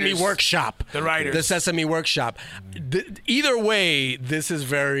Sesame writers. Workshop? The writers. The Sesame Workshop. Either way, this is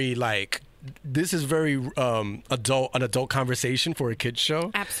very an adult conversation for a kids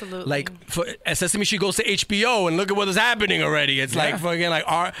show. Absolutely. Sesame Street goes to HBO and look at what is happening already. It's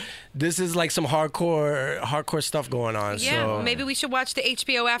this is like some hardcore stuff going on. Yeah, so. maybe we should watch the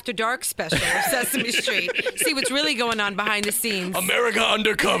HBO After Dark special of Sesame Street. See what's really going on behind the scenes. America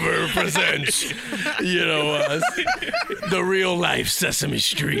Undercover presents, the real life Sesame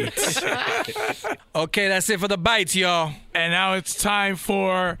Street. Okay, that's it for the bites, y'all. And now it's time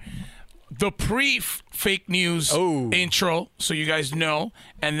for the pre-fake news intro, so you guys know,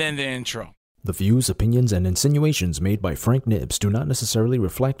 and then the intro. The views, opinions, and insinuations made by Frank Nibbs do not necessarily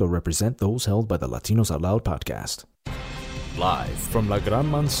reflect or represent those held by the Latinos Out Loud podcast. Live from La Gran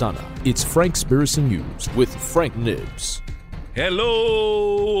Manzana, it's Frankspiracy News with Frank Nibbs. Hello,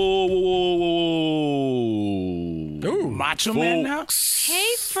 Macho Man now?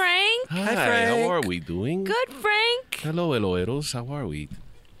 Hey, Frank. Hi, how are we doing? Good, Frank. Hello, Eloeros. How are we?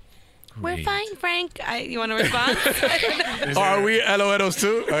 We're fine, Frank. You want to respond? Are we LOLs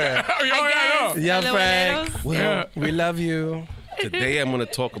too? Oh, yeah. I guess. Yeah, Hello, Frank. Elos. Well, we love you. Today I'm going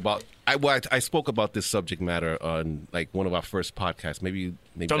to talk about. I spoke about this subject matter on one of our first podcasts, maybe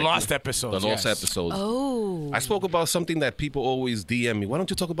the lost episodes. The lost episodes. Oh. I spoke about something that people always DM me. Why don't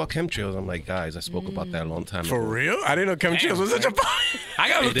you talk about chemtrails? I'm like, guys, I spoke about that a long time ago. For real? I didn't know chemtrails was such a. I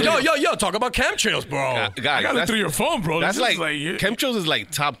gotta look Yo, talk about chemtrails, bro. Guys, I gotta look through your phone, bro. That's chemtrails is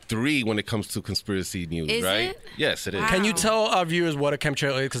top 3 when it comes to conspiracy news, Is right? it? Yes, it is. Wow. Can you tell our viewers what a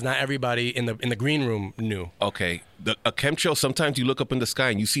chemtrail is? Because not everybody in the green room knew. Okay, a chemtrail. Sometimes you look up in the sky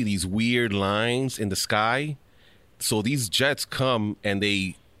and you see these weird lines in the sky. So these jets come and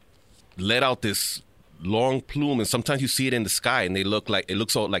they let out this long plume, and sometimes you see it in the sky and it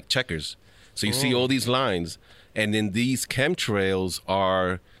looks all like checkers. So you see all these lines, and then these chemtrails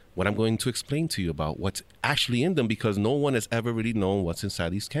are what I'm going to explain to you about what's actually in them, because no one has ever really known what's inside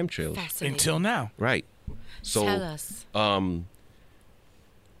these chemtrails Fascinating. until now. Right. So Tell us.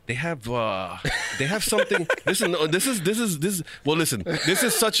 They have something. Listen, this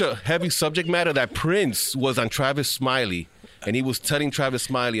is such a heavy subject matter that Prince was on Travis Smiley, and he was telling Travis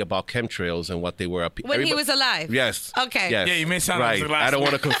Smiley about chemtrails and what they were. When he was alive? Yes. Okay. Yes. Yeah, you may sound like right. the last I don't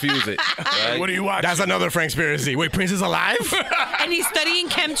one. want to confuse it. Right? What are you watching? That's another Frankspiracy. Wait, Prince is alive? And he's studying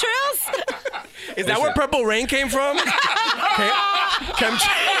chemtrails? Is that where Purple Rain came from? Yo,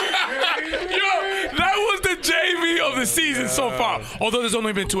 that was the JV of the season so far. Although there's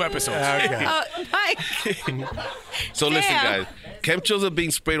only been 2 episodes. Mike. So listen, Damn. guys. Chemtrails are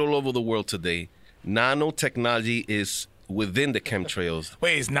being sprayed all over the world today. Nanotechnology is within the chemtrails.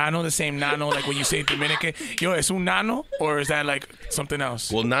 Wait, is nano the same nano like when you say Dominican? Yo, es un nano? Or is that like something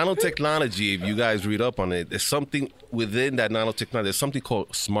else? Well, nanotechnology, if you guys read up on it, there's something within that nanotechnology. There's something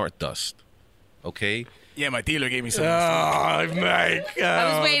called smart dust. Okay? Yeah, my dealer gave me some. Oh, Mike.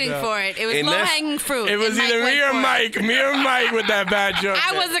 I was waiting for it. It was And low-hanging fruit. It was and either went me or for it. Mike with that bad joke.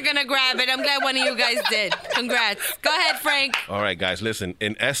 I wasn't going to grab it. I'm glad one of you guys did. Congrats. Go ahead, Frank. All right, guys, listen.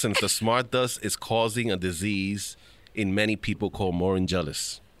 In essence, the smart dust is causing a disease in many people called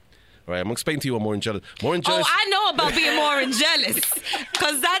morangellis. All right, I'm going to explain to you what morangellis. Oh, I know about being more and jealous.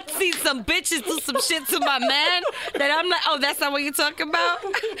 Because I see some bitches do some shit to my man that I'm like, oh, that's not what you're talking about?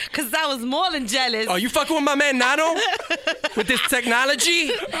 Because I was more than jealous. Oh, you fucking with my man Nano? With this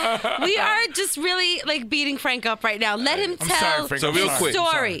technology? We are just really like beating Frank up right now. Let him tell Frank. So real his quick,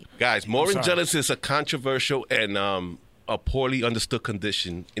 story. guys, morangellis is a controversial and a poorly understood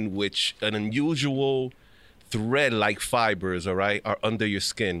condition in which an unusual thread-like fibers, all right, are under your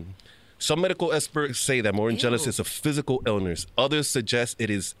skin. Some medical experts say that morangellis is a physical illness. Others suggest it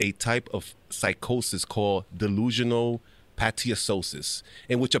is a type of psychosis called delusional patiosis,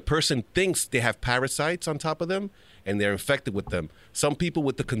 in which a person thinks they have parasites on top of them and they're infected with them. Some people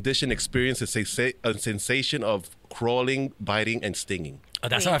with the condition experience a sensation of crawling, biting, and stinging. Oh,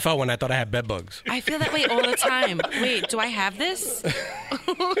 that's how I felt when I thought I had bed bugs. I feel that way all the time. Wait, do I have this?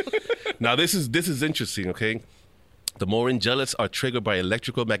 Now, this is interesting, okay? The morangellis are triggered by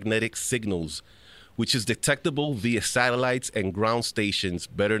electrical magnetic signals, which is detectable via satellites and ground stations,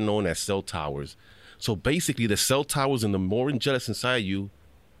 better known as cell towers. So basically, the cell towers and the morangellis inside you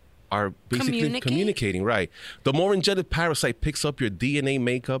are basically communicating, right? The morangellis parasite picks up your DNA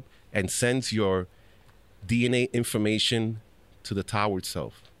makeup and sends your DNA information to the tower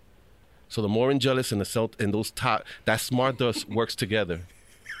itself. So the morangellis and the cell and that smart dust works together.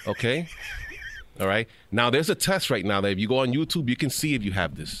 Okay? All right. Now, there's a test right now that if you go on YouTube, you can see if you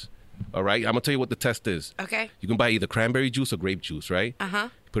have this. All right. I'm going to tell you what the test is. Okay. You can buy either cranberry juice or grape juice, right? Uh-huh.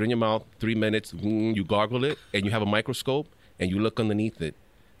 Put it in your mouth, 3 minutes, you gargle it, and you have a microscope, and you look underneath it.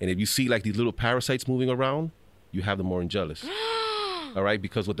 And if you see like these little parasites moving around, you have the morangellis. All right.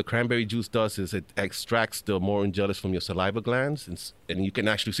 Because what the cranberry juice does is it extracts the morangellis from your saliva glands, and you can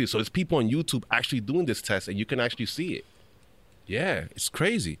actually see it. So there's people on YouTube actually doing this test, and you can actually see it. Yeah. It's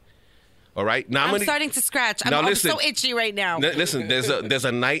crazy. All right. Now I'm starting to scratch. I'm so itchy right now. Listen, there's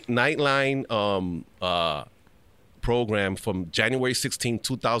a Nightline program from January 16,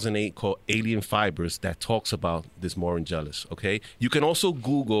 2008 called Alien Fibers that talks about this morangellis. Okay. You can also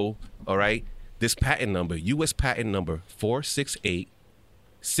Google, all right, this patent number, U.S. patent number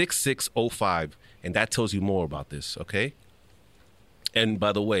 468-6605, and that tells you more about this. Okay. And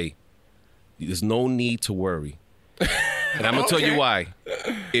by the way, there's no need to worry. And I'm going to tell you why.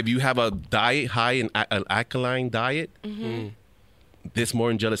 If you have a diet high in an alkaline diet, this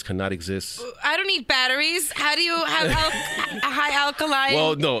morangellis cannot exist. I don't need batteries. How do you have a high alkaline?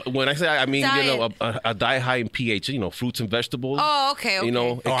 Well, no. When I say I mean, diet. you know, a diet high in pH, you know, fruits and vegetables. Oh, okay. You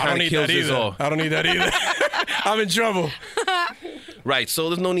know, it kind of kills us all. I don't need that either. I'm in trouble. Right. So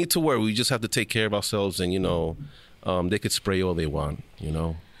there's no need to worry. We just have to take care of ourselves, and, you know, they could spray all they want, you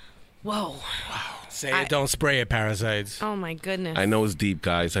know. Whoa. Wow. Say it, don't spray it, parasites. Oh, my goodness. I know it's deep,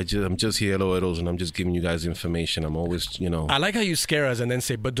 guys. I'm just here, Loeros, and I'm just giving you guys information. I'm always, you know. I like how you scare us and then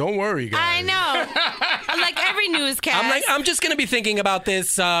say, but don't worry, guys. I know. Like every newscast. I'm just going to be thinking about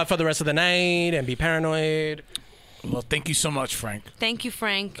this for the rest of the night and be paranoid. Well, thank you so much, Frank. Thank you,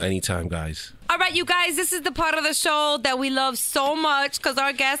 Frank. Anytime, guys. All right, you guys, this is the part of the show that we love so much because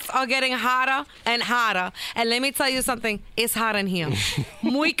our guests are getting hotter and hotter. And let me tell you something. It's hot in here.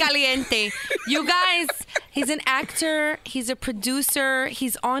 Muy caliente. You guys, he's an actor. He's a producer.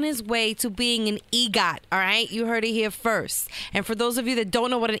 He's on his way to being an EGOT, all right? You heard it here first. And for those of you that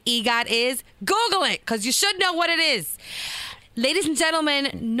don't know what an EGOT is, Google it because you should know what it is. Ladies and gentlemen,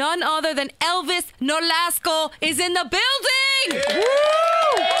 none other than Elvis Nolasco is in the building!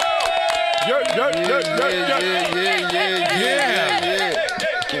 Yeah.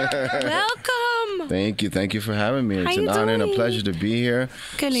 Welcome! Thank you for having me. It's an honor and a pleasure to be here.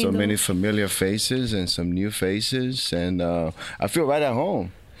 So many familiar faces and some new faces, and I feel right at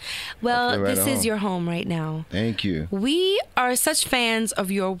home. Well, this is your home right now. Thank you. We are such fans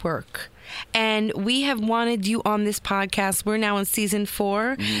of your work. and we have wanted you on this podcast. We're now in season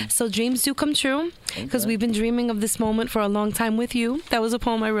 4, so dreams do come true, because we've been dreaming of this moment for a long time with you. That was a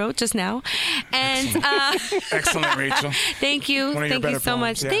poem I wrote just now. And excellent, Rachel. Thank you. Thank you so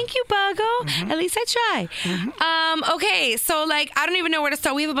much. Yeah. Thank you, Bago. At least I try. Okay, so like, I don't even know where to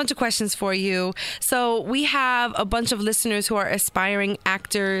start. We have a bunch of questions for you. So we have a bunch of listeners who are aspiring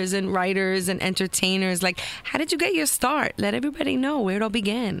actors and writers and entertainers. Like, how did you get your start? Let everybody know where it all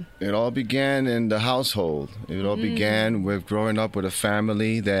began. It all began in the household. It all began with growing up with a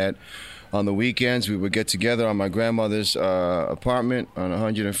family that on the weekends we would get together on my grandmother's apartment on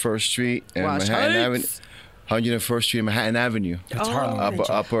 101st Street and Manhattan Avenue. 101st Street, Manhattan Avenue. That's Harlem.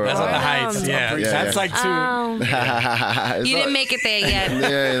 Upper. That's on the Heights. Yeah, that's like 2. You didn't make it there yet.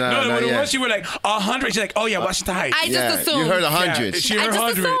 No, once you were like 100, you're like, oh yeah, Washington Heights. I just assumed. You heard 100. She heard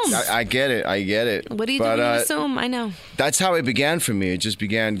 100. I get it. What do you do when you assume? I know. That's how it began for me. It just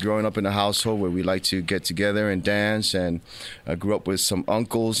began growing up in a household where we like to get together and dance. And I grew up with some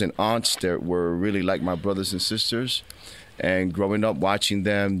uncles and aunts that were really like my brothers and sisters. And growing up watching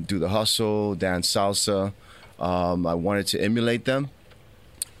them do the hustle, dance salsa. I wanted to emulate them,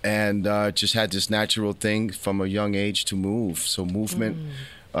 and just had this natural thing from a young age to move. So movement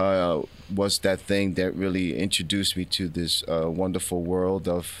was that thing that really introduced me to this wonderful world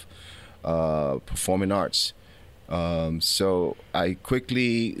of performing arts. So I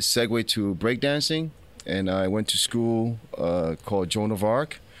quickly segued to breakdancing, and I went to school called Joan of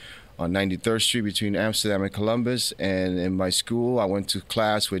Arc on 93rd Street between Amsterdam and Columbus. And in my school, I went to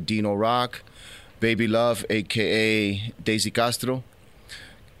class with Dino Rock, Baby Love, a.k.a. Daisy Castro,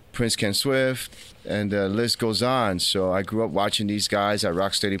 Prince Ken Swift, and the list goes on. So I grew up watching these guys at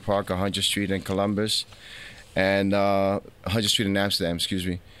Rocksteady Park, 100th Street in Columbus, and 100th Street in Amsterdam, excuse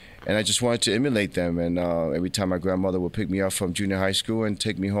me. And I just wanted to emulate them. And every time my grandmother would pick me up from junior high school and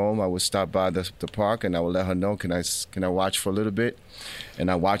take me home, I would stop by the park and I would let her know, can I watch for a little bit? And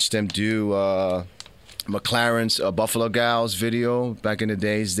I watched them do McLaren's Buffalo Gals video back in the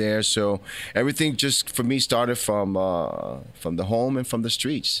days there. So everything just for me started from the home and from the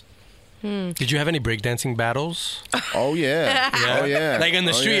streets. Did you have any breakdancing battles? Oh yeah. Oh yeah. Like in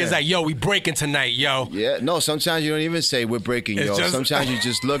the street, it's like, yo, we breaking tonight, yo. Yeah. No, sometimes you don't even say we're breaking, yo. Sometimes you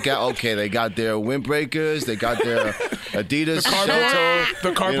just look at, okay, they got their windbreakers, they got their Adidas Shelto,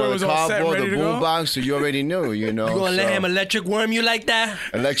 the cardboard was all set, ready the boombox, so you already knew, you know. You gonna let him electric worm you like that?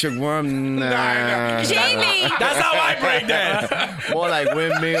 Electric worm, nah. Jamie! That's how I break dance. More like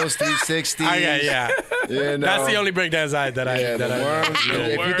windmills, 360s. Yeah. You know? That's the only breakdance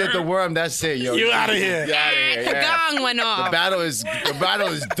If you did the worm, that's it, yo. You out of here. You out of here. Yeah. Gong went off. The battle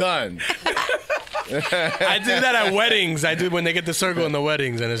is done. I do that at weddings. I do when they get the circle in the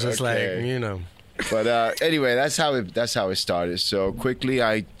weddings, and it's just like, you know. But anyway, that's how it started. So quickly,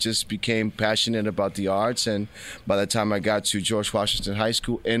 I just became passionate about the arts, and by the time I got to George Washington High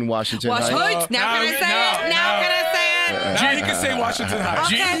School in Washington Heights, now can I say it? Now can I say it? You can say Washington Heights.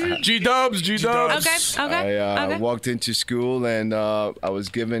 Okay. G-dubs. Okay. I walked into school, and I was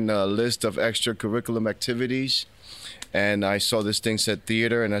given a list of extracurriculum activities. And I saw this thing said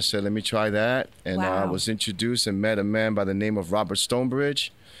theater, and I said, let me try that. And I was introduced and met a man by the name of Robert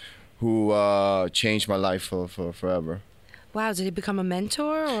Stonebridge, who changed my life for forever. Wow, did he become a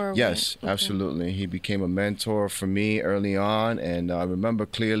mentor? Or yes, absolutely. He became a mentor for me early on, and I remember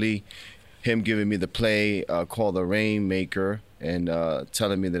clearly him giving me the play called The Rainmaker and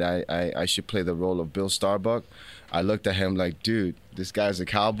telling me that I should play the role of Bill Starbuck. I looked at him like, dude, this guy's a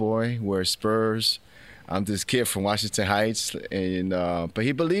cowboy, wears spurs. I'm this kid from Washington Heights, and but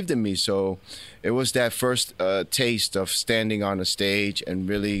he believed in me. So it was that first taste of standing on a stage and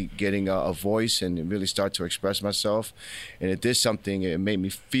really getting a voice and really start to express myself. And it did something. It made me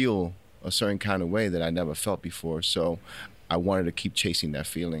feel a certain kind of way that I never felt before. So I wanted to keep chasing that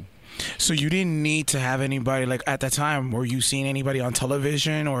feeling. So you didn't need to have anybody, like at that time, were you seeing anybody on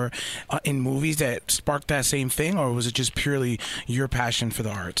television or in movies that sparked that same thing, or was it just purely your passion for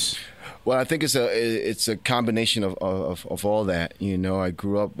the arts? Well, I think it's a combination of all that. You know, I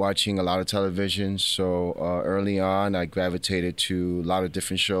grew up watching a lot of television, so early on I gravitated to a lot of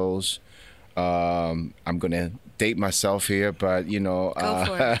different shows. I'm gonna date myself here, but you know, go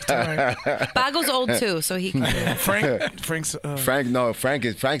for it. Bago's old too, so he can. Frank's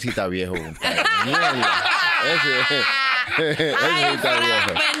está viejo.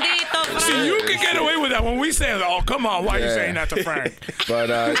 Bendito See, you can get away with that when we say, "Oh, come on, why are you saying that to Frank?" But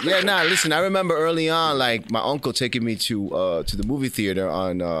listen, I remember early on, like my uncle taking me to the movie theater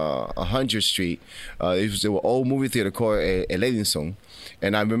on 100th Street. It was an old movie theater called El Edison.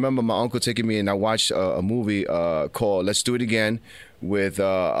 And I remember my uncle taking me, and I watched a movie called Let's Do It Again with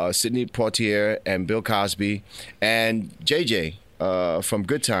Sidney Poitier and Bill Cosby and JJ from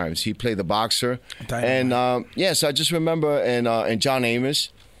Good Times. He played the boxer. And so I just remember, and John Amos.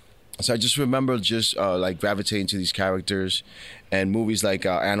 So I just remember just like gravitating to these characters and movies like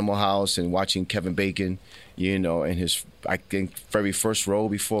Animal House and watching Kevin Bacon, in his, I think, very first role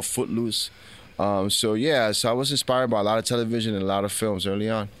before Footloose. So I was inspired by a lot of television and a lot of films early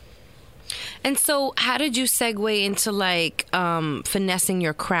on. And so how did you segue into like finessing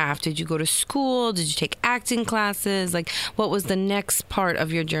your craft? Did you go to school? Did you take acting classes? Like, what was the next part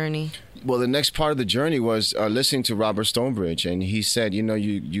of your journey? Well, the next part of the journey was listening to Robert Stonebridge, and he said,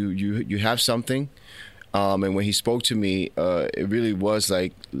 you have something. And when he spoke to me, it really was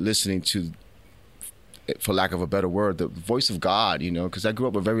like listening to, for lack of a better word, the voice of God, because I grew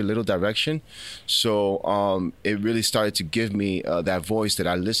up with very little direction. So it really started to give me that voice that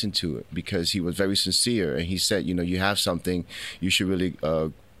I listened to it, because he was very sincere. And he said, you have something, you should really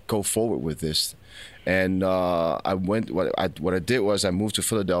go forward with this. And what I did was I moved to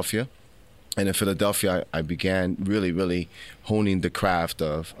Philadelphia. And in Philadelphia, I began really, really honing the craft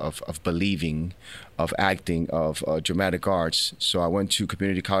of believing, of acting, of dramatic arts. So I went to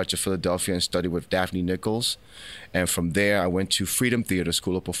Community College of Philadelphia and studied with Daphne Nichols. And from there, I went to Freedom Theater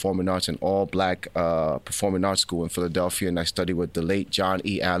School of Performing Arts, an all-black performing arts school in Philadelphia. And I studied with the late John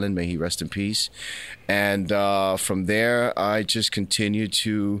E. Allen, may he rest in peace. And from there, I just continued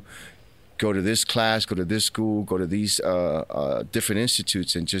to go to this class, go to this school, go to these different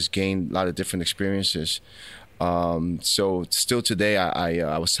institutes, and just gain a lot of different experiences. So still today,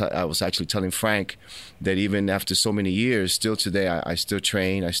 I was actually telling Frank that even after so many years, still today, I still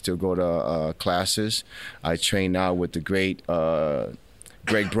train. I still go to classes. I train now with the great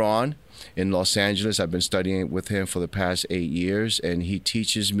Greg Braun in Los Angeles. I've been studying with him for the past 8 years, and he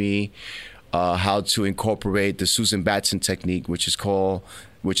teaches me how to incorporate the Susan Batson technique, which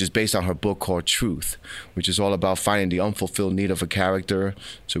is based on her book called Truth, which is all about finding the unfulfilled need of a character.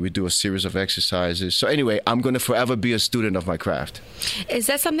 So we do a series of exercises. So anyway, I'm going to forever be a student of my craft. Is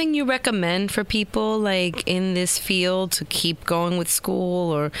that something you recommend for people like in this field to keep going with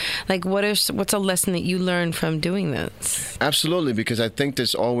school, or like what's a lesson that you learned from doing this? Absolutely, because I think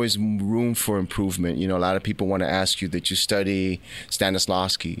there's always room for improvement. A lot of people want to ask you that you study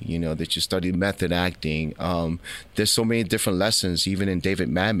Stanislavski, that you study method acting. There's so many different lessons, even in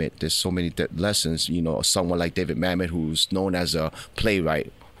David Mamet. There's so many lessons. Someone like David Mamet, who's known as a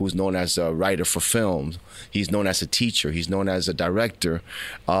playwright, who's known as a writer for films. He's known as a teacher. He's known as a director.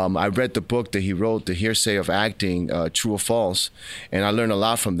 I read the book that he wrote, The Hearsay of Acting, True or False, and I learned a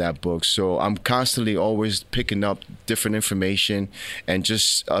lot from that book. So I'm constantly always picking up different information and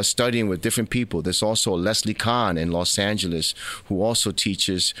just studying with different people. There's also Leslie Kahn in Los Angeles, who also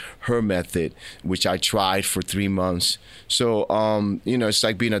teaches her method, which I tried for 3 months. So, it's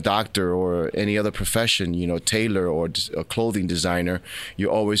like being a doctor or any other profession, tailor or a clothing designer.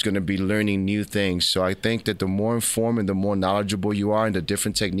 You're always going to be learning new things. So I think that the more informed and the more knowledgeable you are and the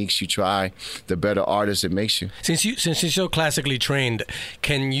different techniques you try, the better artist it makes you. Since you're so classically trained,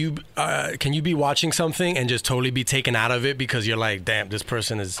 can you be watching something and just totally be taken out of it because you're like, damn, this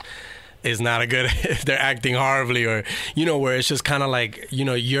person is not a good, they're acting horribly, or where it's just kind of like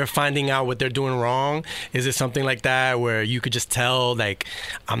you're finding out what they're doing wrong? Is it something like that where you could just tell, like,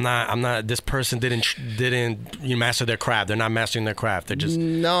 I'm not this person didn't master their craft, they're not mastering their craft, they're just...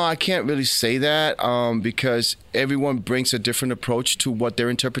 No, I can't really say that because everyone brings a different approach to what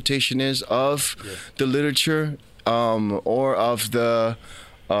their interpretation is of the literature or of the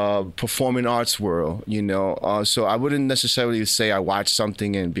performing arts world, so I wouldn't necessarily say I watch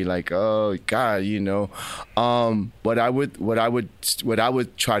something and be like, oh God, what I would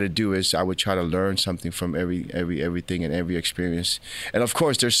try to do is I would try to learn something from everything and every experience. And of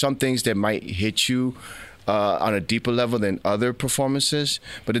course, there's some things that might hit you on a deeper level than other performances,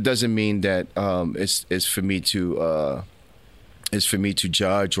 but it doesn't mean that it's for me to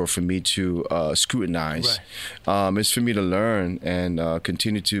judge or for me to scrutinize. Right. It's for me to learn and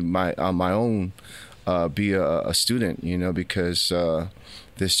continue to on my own be a student, because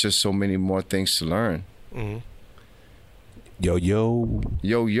there's just so many more things to learn. Mm-hmm. Yo, yo.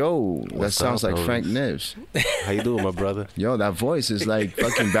 Yo, yo. That What's sounds up, like Elvis? Frank Nibs. How you doing, my brother? Yo, that voice is like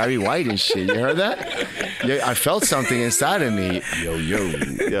fucking Barry White and shit. You heard that? Yeah, I felt something inside of me. Yo, yo.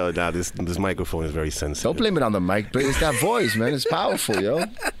 Yo, nah, this microphone is very sensitive. Don't blame it on the mic, but it's that voice, man. It's powerful, yo.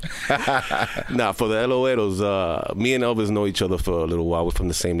 Nah, for the Eloeros, me and Elvis know each other for a little while. We're from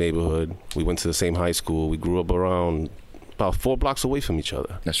the same neighborhood. We went to the same high school. We grew up around about 4 blocks away from each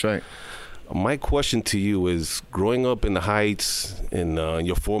other. That's right. My question to you is, growing up in the Heights in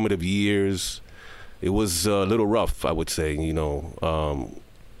your formative years, it was a little rough, I would say, you know.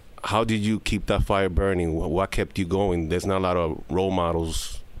 How did you keep that fire burning? What kept you going? There's not a lot of role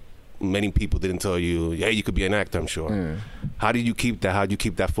models. Many people didn't tell you, hey, you could be an actor, I'm sure. How did you keep that? How did you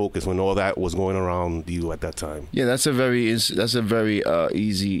keep that focus when all that was going around you at that time? Yeah, that's a very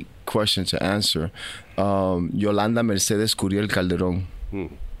easy question to answer. Yolanda Mercedes Curiel Calderón.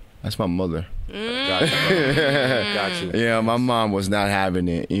 That's my mother. Got you. Yeah, my mom was not having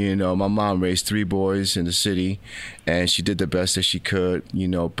it. You know, my mom raised 3 boys in the city, and she did the best that she could. You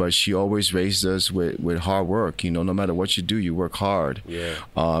know, but she always raised us with hard work. You know, no matter what you do, you work hard. Yeah.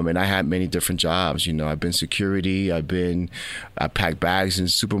 And I had many different jobs. You know, I've been security. I packed bags in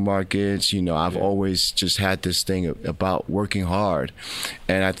supermarkets. You know, I've always just had this thing about working hard,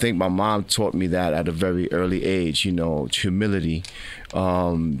 and I think my mom taught me that at a very early age. You know, humility.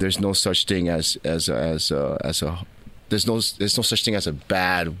 There's no such thing as there's no such thing as a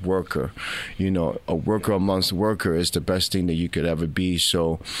bad worker. You know, a worker amongst workers is the best thing that you could ever be.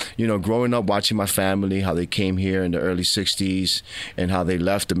 So, you know, growing up watching my family, how they came here in the early 60s and how they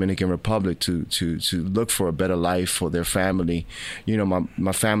left Dominican Republic to look for a better life for their family. You know,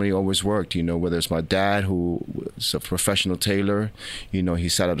 my family always worked, you know, whether it's my dad, who was a professional tailor, you know, he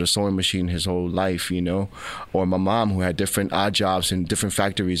sat at a sewing machine his whole life, you know, or my mom, who had different odd jobs in different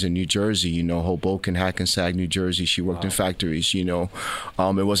factories in New Jersey, you know, Hoboken, Hackensack, New Jersey. She worked in factories, you know.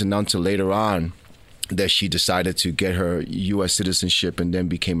 It wasn't until later on that she decided to get her U.S. citizenship and then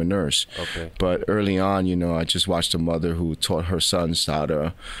became a nurse. Okay. But early on, you know, I just watched a mother who taught her sons how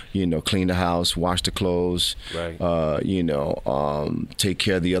to, you know, clean the house, wash the clothes, right. You know, take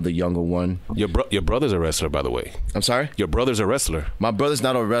care of the other younger one. Your brother's a wrestler, by the way. I'm sorry? Your brother's a wrestler. My brother's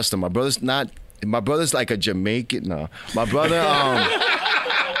not a wrestler. My brother's like a Jamaican. No, my brother.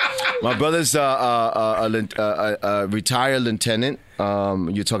 My brother's a retired lieutenant.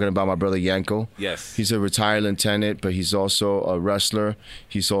 You're talking about my brother Yanko. Yes. He's a retired lieutenant, but he's also a wrestler.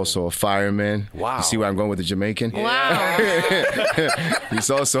 He's also a fireman. Wow. You see where I'm going with the Jamaican? Wow.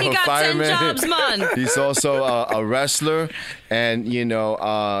 He's also He a got fireman. 10 jobs, man. He's also a wrestler, and you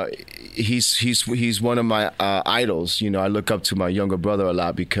know, he's one of my idols. You know, I look up to my younger brother a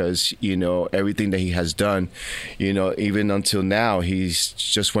lot because, you know, everything that he has done. You know, even until now, he's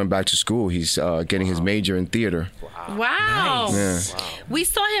just went back to school. He's getting his major in theater. Wow. Nice. Yeah. We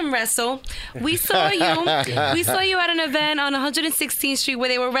saw him wrestle. We saw you. We saw you at an event on 116th Street where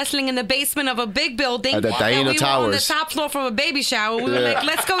they were wrestling in the basement of a big building. At the Taino and we Towers. were on the top floor from a baby shower. We were like,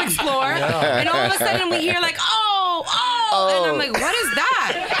 let's go explore. And all of a sudden we hear like, oh. And I'm like, what is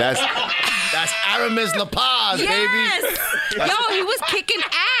that? That's Aramis La Paz, yes. baby. Yo, he was kicking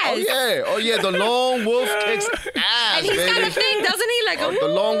ass. Oh yeah, the lone wolf kicks ass, And he's baby. got a thing, doesn't he? Like the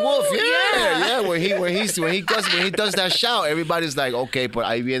lone wolf, yeah. When he does that shout, everybody's like, okay, but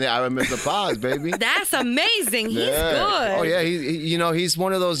I viene Aramis La Paz, baby. That's amazing. He's good. Oh yeah, he's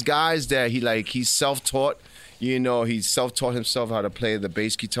one of those guys that he's self-taught. You know, he self-taught himself how to play the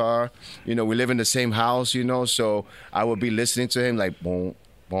bass guitar. You know, we live in the same house, you know, so I would be listening to him like boom,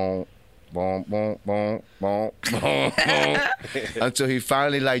 boom, boom, boom, boom, boom, boom, boom, until he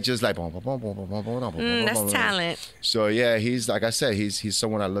finally just boom, boom, boom, boom, boom, boom, boom, boom. That's talent. So yeah, he's, like I said, he's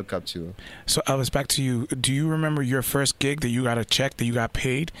someone I look up to. So Elvis, back to you. Do you remember your first gig that you got a check, that you got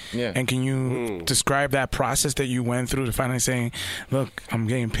paid? Yeah. And can you describe that process that you went through to finally saying, look, I'm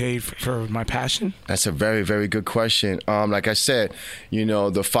getting paid for my passion? That's a very, very good question. Like I said, you know,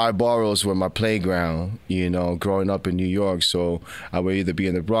 the 5 boroughs were my playground, you know, growing up in New York. So I would either be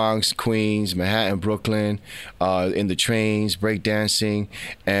in the Bronx, Queens, Manhattan, Brooklyn, in the trains, breakdancing.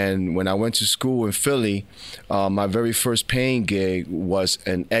 And when I went to school in Philly, my very first paying gig was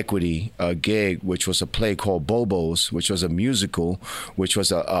an equity gig, which was a play called Bobos, which was a musical, which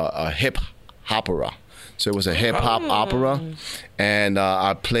was a hip-hopera. So it was a hip-hop opera, and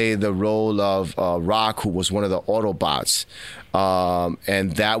I played the role of Rock, who was one of the Autobots.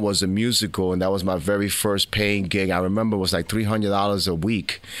 And that was a musical, and that was my very first paying gig. I remember it was like $300 a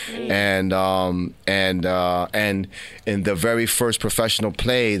week, and in the very first professional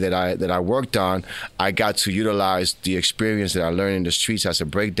play that I worked on, I got to utilize the experience that I learned in the streets as a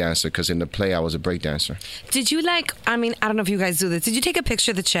breakdancer, because in the play I was a breakdancer. Did you I don't know if you guys do this. Did you take a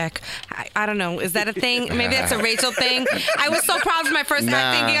picture of the check? I don't know. Is that a thing? Maybe that's a Rachel thing. I was so proud of my first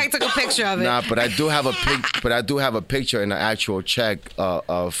acting gig. I took a picture of it. Nah, but I do have a picture in an actual check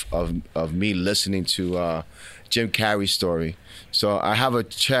of me listening to Jim Carrey's story. So I have a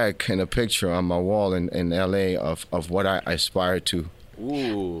check and a picture on my wall in LA of what I aspire to.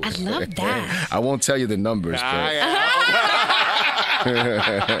 Ooh. I love that. I won't tell you the numbers,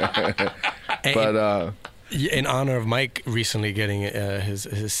 but in honor of Mike recently getting his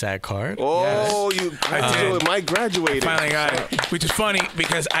SAG card. Oh, Yes. I did. Mike graduated. Finally got it, which is funny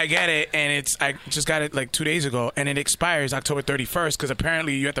because I get it, and I just got it like 2 days ago, and it expires October 31st because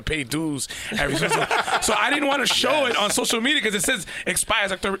apparently you have to pay dues every so I didn't want to show it on social media because it says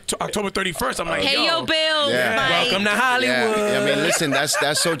expires October 31st. I'm like, pay your bills, Mike. Welcome to Hollywood. Yeah, I mean, listen,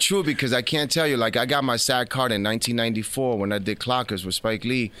 that's so true, because I can't tell you. Like, I got my SAG card in 1994 when I did Clockers with Spike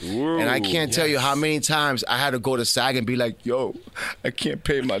Lee, and I can't tell you how many times I had to go to SAG and be like, yo, I can't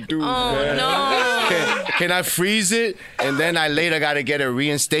pay my dues. Oh, no. Can I freeze it? And then I later got to get it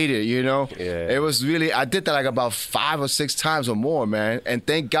reinstated, you know? Yeah. It was really, I did that like about 5 or 6 times or more, man. And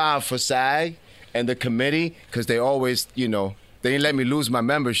thank God for SAG and the committee, because they always, they didn't let me lose my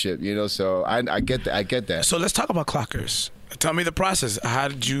membership, so I get that. So let's talk about Clockers. Tell me the process. How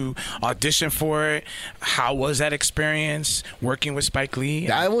did you audition for it? How was that experience working with Spike Lee?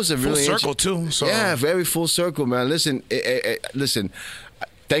 That was a really full circle too. So. Yeah, very full circle, man. Listen,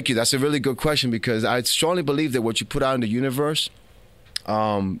 thank you. That's a really good question, because I strongly believe that what you put out in the universe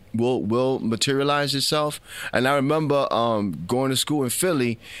will materialize itself. And I remember going to school in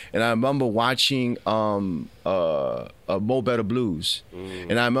Philly, and I remember watching Mo Better Blues.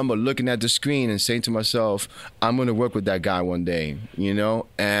 And I remember looking at the screen and saying to myself, I'm going to work with that guy one day,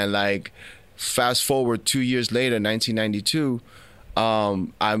 And like, fast forward 2 years later, 1992,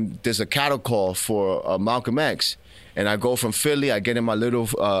 there's a cattle call for Malcolm X. And I go from Philly, I get in my little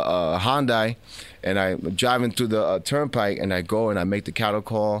Hyundai, and I'm driving through the turnpike, and I go and I make the cattle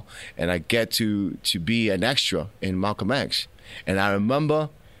call, and I get to be an extra in Malcolm X. And I remember,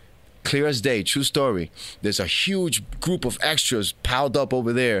 clear as day, true story, there's a huge group of extras piled up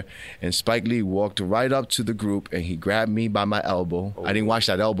over there, and Spike Lee walked right up to the group, and he grabbed me by my elbow. I didn't wash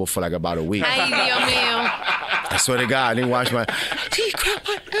that elbow for like about a week. Ay, Dios mío. I swear to God, I didn't wash my... He grabbed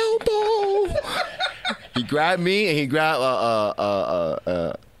my elbow! He grabbed me, and he grabbed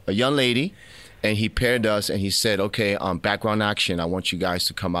a young lady, and he paired us, and he said, okay, background action, I want you guys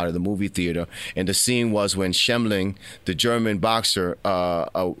to come out of the movie theater. And the scene was when Schemling, the German boxer,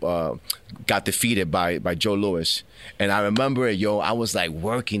 got defeated by Joe Louis. And I remember it, I was like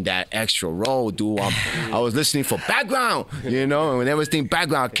working that extra role, dude. I was listening for background, and when everything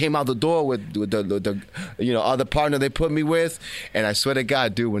background, I came out the door with the other partner they put me with. And I swear to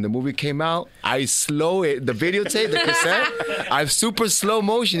God, dude, when the movie came out, I slow it, the videotape, the cassette, I super slow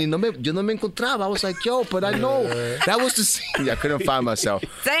motion. Yo no me encontraba. I was like, but I know. That was the scene. I couldn't find myself.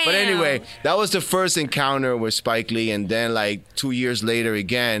 Damn. But anyway, that was the first encounter with Spike Lee. And then like 2 years later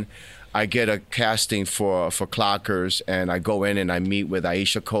again, I get a casting for Clockers, and I go in and I meet with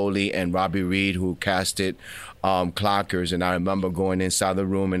Aisha Coley and Robbie Reed, who casted Clockers. And I remember going inside the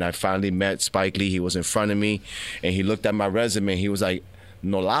room, and I finally met Spike Lee. He was in front of me, and he looked at my resume. He was like,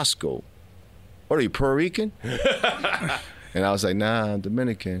 Nolasco. What are you, Puerto Rican? And I was like, nah, I'm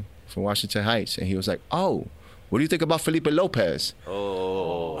Dominican from Washington Heights. And he was like, oh, what do you think about Felipe Lopez?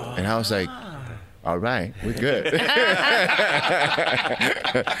 Oh. And I was like, all right, we're good.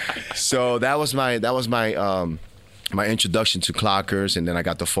 So that was my my introduction to Clockers, and then I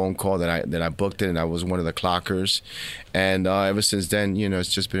got the phone call that I booked it, and I was one of the Clockers, and ever since then, it's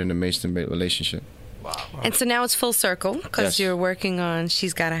just been an amazing relationship. Wow. And so now it's full circle because Yes. you're working on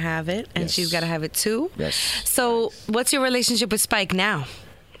She's Gotta Have It, and Yes. She's Gotta Have It too. Yes. So what's your relationship with Spike now?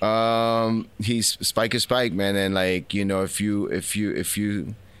 He's Spike is Spike, man, and like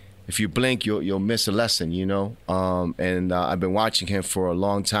if you blink, you'll miss a lesson, And I've been watching him for a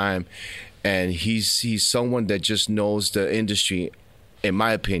long time, and he's someone that just knows the industry, in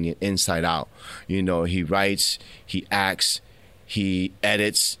my opinion, inside out. He writes, he acts, he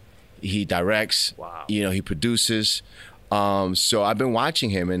edits, he directs. Wow. He produces. So I've been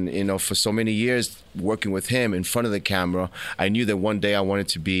watching him, and for so many years working with him in front of the camera, I knew that one day I wanted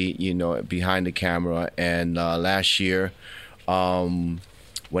to be behind the camera. And last year,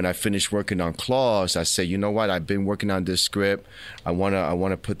 when I finished working on Claws, I said, you know what? I've been working on this script. I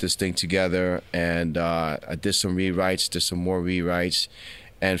wanna put this thing together, and I did some rewrites, did some more rewrites,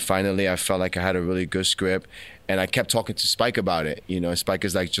 and finally I felt like I had a really good script. And I kept talking to Spike about it. You know, Spike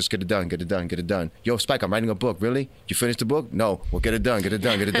is like, just get it done, get it done, get it done. Yo, Spike, I'm writing a book. Really? You finished the book? No. Well, get it done, get it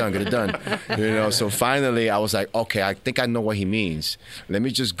done, get it done, get it done. You know, so finally I was like, okay, I think I know what he means. Let me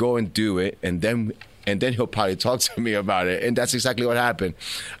just go and do it, and then he'll probably talk to me about it. And that's exactly what happened.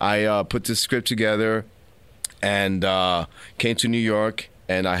 I put this script together and came to New York.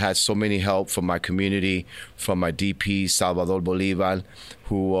 And I had so many help from my community, from my DP, Salvador Bolivar,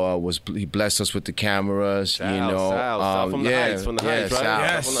 who he blessed us with the cameras. Sal, you know, Sal from the Heights, from the Heights, right?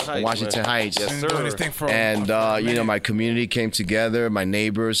 Yes. From the Heights, Washington Heights. Yes, sir. And you know, my community came together. My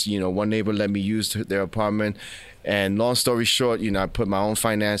neighbors, you know, one neighbor let me use their apartment. And long story short, you know, I put my own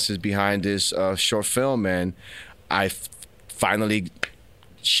finances behind this short film, and I finally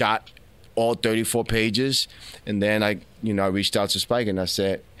shot all 34 pages, and then I reached out to Spike and I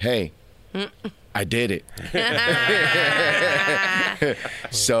said, hey, I did it.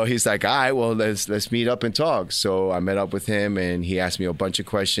 So he's like, all right, well, let's meet up and talk. So I met up with him, and he asked me a bunch of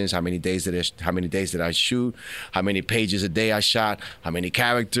questions. How many days did I shoot? How many pages a day I shot? How many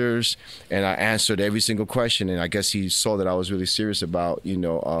characters? And I answered every single question. And I guess he saw that I was really serious about,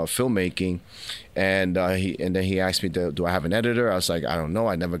 filmmaking. And then he asked me, do I have an editor? I was like, I don't know.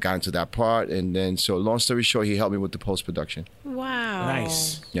 I never got into that part. And then, so long story short, he helped me with the post-production. Wow.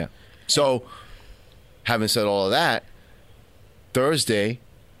 Nice. Yeah. So, having said all of that, Thursday,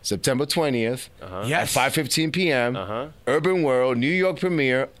 September 20th, Yes. at 5:15 p.m., Urban World, New York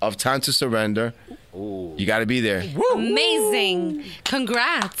premiere of Time to Surrender. Ooh. You got to be there. Woo. Amazing.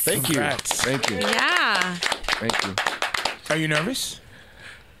 Congrats. Thank you. Thank you. Yeah. Thank you. Are you nervous?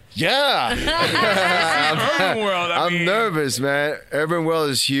 Yeah. Urban World. I'm nervous, man. Urban World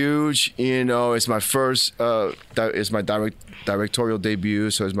is huge. You know, it's my first, it's my directorial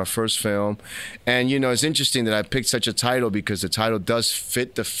debut, so it's my first film. And, you know, it's interesting that I picked such a title because the title does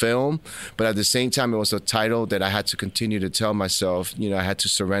fit the film, but at the same time, it was a title that I had to continue to tell myself, you know, I had to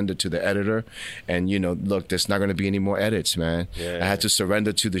surrender to the editor. And, you know, look, there's not going to be any more edits, man. Yeah. I had to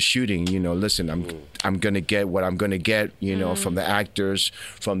surrender to the shooting. You know, listen, I'm going to get what I'm going to get, you know, from the actors,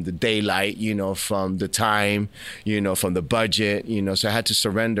 from the daylight, you know, from the time, you know, from the budget, you know. So I had to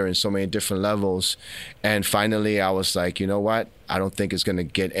surrender in so many different levels. And finally, I was like, you know what? I don't think it's going to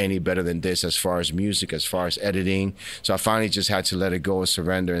get any better than this as far as music, as far as editing. So I finally just had to let it go and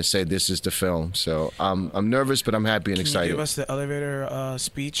surrender and say, this is the film. So I'm nervous, but I'm happy and excited. Can you give us the elevator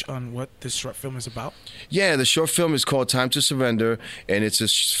speech on what this short film is about? Yeah, the short film is called Time to Surrender, and it's a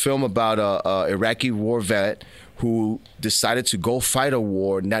film about a Iraqi war vet who decided to go fight a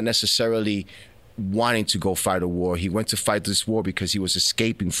war, not necessarily wanting to go fight a war. He went to fight this war because he was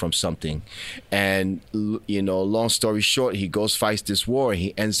escaping from something. And, you know, long story short, he goes, fights this war, and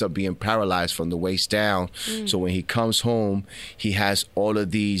he ends up being paralyzed from the waist down. So when he comes home, he has all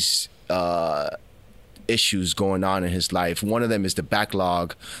of these issues going on in his life. One of them is the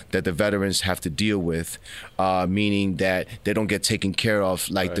backlog that the veterans have to deal with, meaning that they don't get taken care of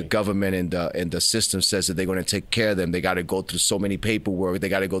like the government and the system says that they're going to take care of them. They got to go through so many paperwork. They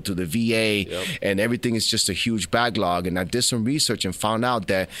got to go through the VA, and everything is just a huge backlog. And I did some research and found out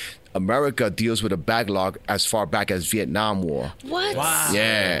that America deals with a backlog as far back as Vietnam War. What? Wow.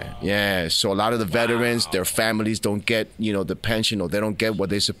 Yeah. So a lot of the veterans, their families don't get, you know, the pension, or they don't get what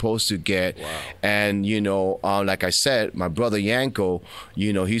they're supposed to get. Wow. And, you know, like I said, my brother Yanko,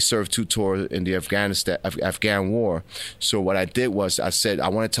 you know, he served 2 tours in the Afghan War. So what I did was I said, I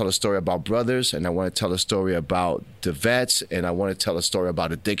want to tell a story about brothers, and I want to tell a story about the vets, and I want to tell a story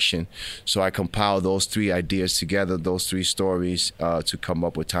about addiction. So I compiled those 3 ideas together, those 3 stories, to come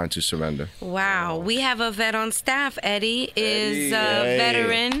up with Time to Surrender. Wow. We have a vet on staff. Eddie is a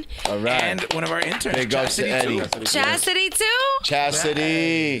veteran. All right. And one of our interns, Big ups to Eddie. Chastity, too?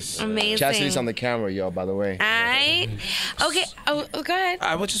 Chastity. Amazing. Chastity's on the camera, y'all, by the way. All right. Okay. Oh, go ahead.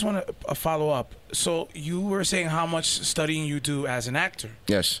 I would just want to follow up. So you were saying how much studying you do as an actor.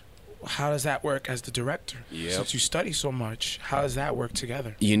 Yes. How does that work as the director? Since you study so much, how does that work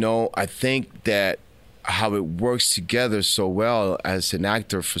together? You know, I think that how it works together so well as an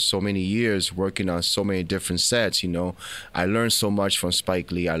actor for so many years, working on so many different sets. You know, I learned so much from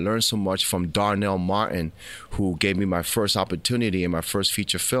Spike Lee. I learned so much from Darnell Martin, who gave me my first opportunity in my first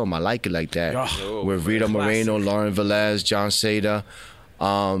feature film. I Like It Like That, with Rita Moreno, Lauren Velez, John Seda.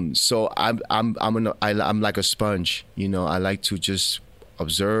 So I'm like a sponge. You know, I like to just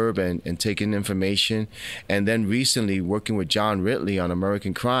observe and take in information. And then recently, working with John Ridley on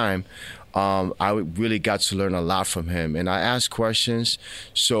American Crime, I really got to learn a lot from him, and I asked questions.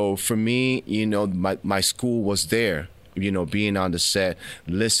 So for me, my school was there. Being on the set,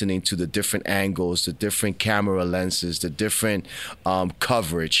 listening to the different angles, the different camera lenses, the different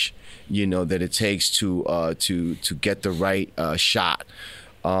coverage, that it takes to get the right shot.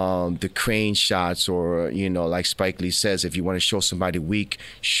 The crane shots, or like Spike Lee says, if you want to show somebody weak,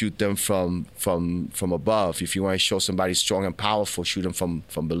 shoot them from above. If you want to show somebody strong and powerful, shoot them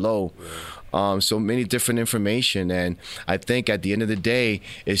from below. So many different information, and I think at the end of the day,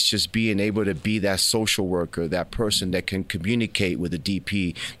 it's just being able to be that social worker, that person that can communicate with the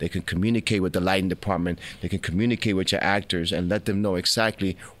DP, they can communicate with the lighting department, they can communicate with your actors, and let them know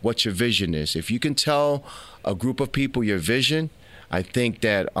exactly what your vision is. If you can tell a group of people your vision, I think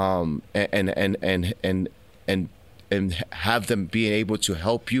that and have them being able to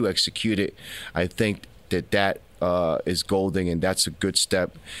help you execute it, I think that is golden, and that's a good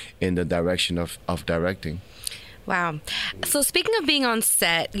step in the direction of directing. Wow. So speaking of being on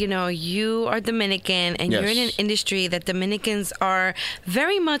set, you are Dominican, and you're in an industry that Dominicans are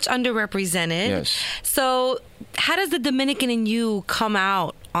very much underrepresented. Yes. So how does the Dominican in you come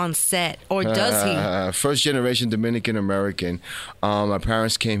out on set, or does he? First generation Dominican American. My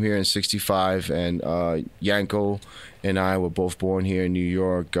parents came here in '65, and Yanko and I were both born here in New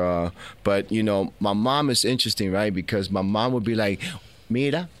York. But my mom is interesting, right? Because my mom would be like,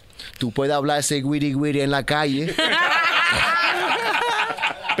 "Mira, tú puedes hablar ese guiri guiri en la calle,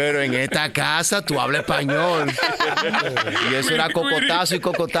 pero en esta casa tú hablas español." Y eso era cocotazo y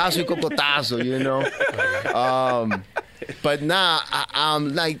cocotazo y cocotazo, But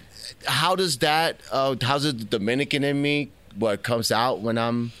like, how's the Dominican in me, what comes out when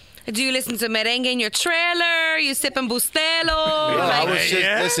I'm... Do you listen to merengue in your trailer? You sipping Bustelo?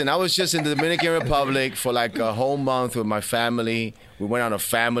 I was just in the Dominican Republic for like a whole month with my family. We went on a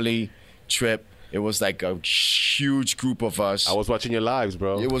family trip. It was like a huge group of us. I was watching your lives,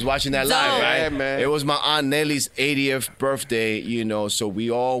 bro. It was watching that live, right? Yeah, man. It was my Aunt Nelly's 80th birthday, so we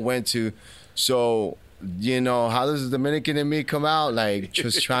all went to... So... how does the Dominican in me come out? Like,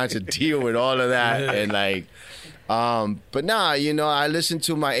 just trying to deal with all of that. And like, but nah, I listen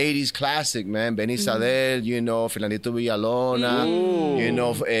to my 80s classic, man. Benny Sadel, Fernandito Villalona,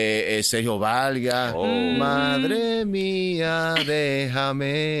 Sergio Valga. Oh. Madre mía,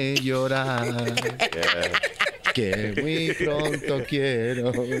 déjame llorar. Yeah. Que muy pronto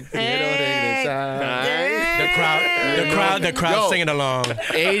quiero regresar. The crowd singing along.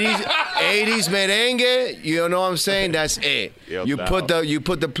 80s merengue, you know what I'm saying? That's it. You put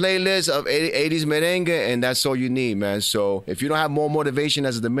the playlist of 80s merengue, and that's all you need, man. So if you don't have more motivation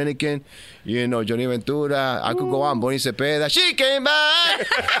as a Dominican, Johnny Ventura, I could go on, Bonnie Cepeda, she came back.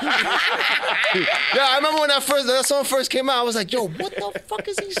 Yeah, I remember when that song first came out, I was like, yo, what the fuck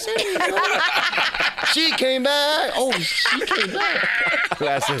is he saying, yo? She came back. Oh, she came back.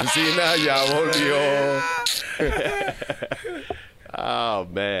 La asesina ya volvió. Oh,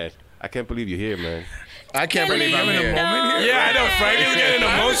 man. I can't believe you're here, man. I can't believe I'm here. Yeah, I know, Frank. You getting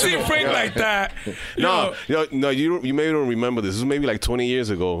emotional. I see Frank like that. No, you maybe don't remember this. This was maybe like 20 years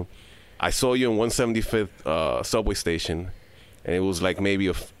ago. I saw you in 175th subway station, and it was like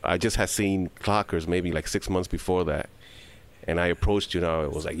I just had seen Clockers maybe like 6 months before that. And I approached you, and I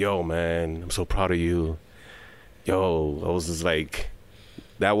was like, yo, man, I'm so proud of you. Yo, I was just like,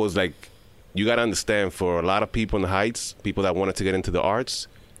 that was like, you got to understand, for a lot of people in the Heights, people that wanted to get into the arts,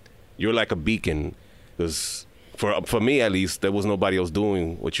 you're like a beacon. Because for me, at least, there was nobody else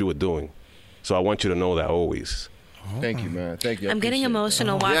doing what you were doing. So I want you to know that always. Thank you, man. Thank you. I'm getting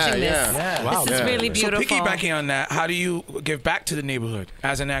emotional watching this. Yeah. Wow. This is really beautiful. So piggybacking on that, how do you give back to the neighborhood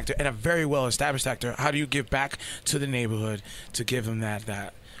as an actor, and a very well-established actor? How do you give back to the neighborhood to give them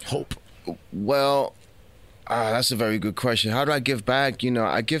that hope? Well, that's a very good question. How do I give back?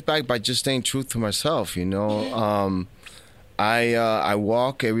 I give back by just staying true to myself. I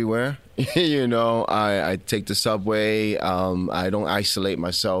walk everywhere. I take the subway. I don't isolate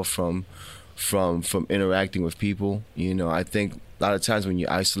myself from interacting with people. I think a lot of times when you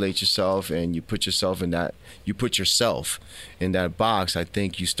isolate yourself and you put yourself in that box, I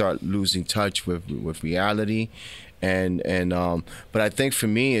think you start losing touch with reality. But I think for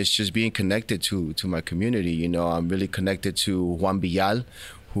me, it's just being connected to my community. I'm really connected to Juan Villal,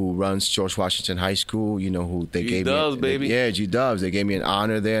 who runs George Washington High School. Who they gave me. Baby. G-Dubs. They gave me an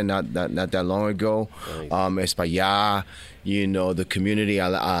honor there not that long ago. Nice. España, the community,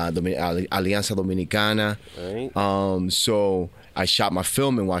 Alianza Dominicana. Right. So I shot my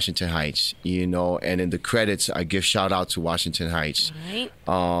film in Washington Heights, and in the credits, I give shout out to Washington Heights. Right.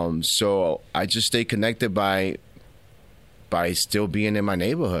 So I just stay connected by by still being in my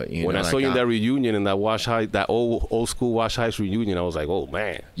neighborhood. When I saw you in that reunion in that Wash High, that old school Wash Heights reunion, I was like, oh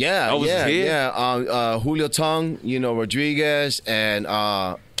man. Yeah. Julio Tung, Rodriguez, and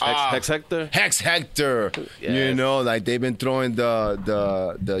Hex Hector. Yes. Like they've been throwing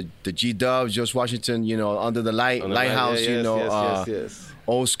the G Dubs, George Washington, under the lighthouse, yes.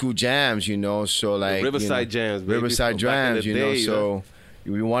 Old school jams, so like the Riverside jams, baby, Riverside jams, day, so.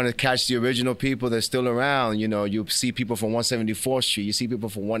 We want to catch the original people that's still around. You see people from 174th Street. You see people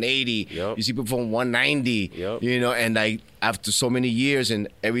from 180. Yep. You see people from 190. Yep. And like after so many years and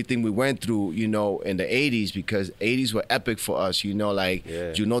everything we went through, in the 80s, because 80s were epic for us.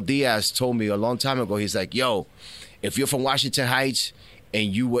 Juno Diaz told me a long time ago. He's like, yo, if you're from Washington Heights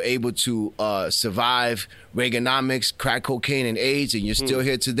and you were able to survive Reaganomics, crack cocaine, and AIDS, and you're still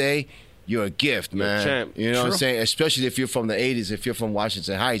here today, you're a gift, man. You're a champ. You know what I'm saying? Especially if you're from the 80s, if you're from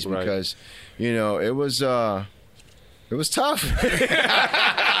Washington Heights, right. Because, it was tough.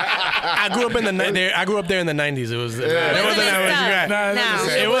 I grew up there in the 90s. It wasn't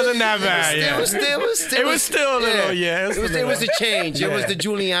that bad. It was still a little, It was the change. It was the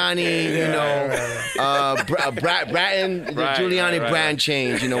Giuliani, Bratton, the Giuliani brand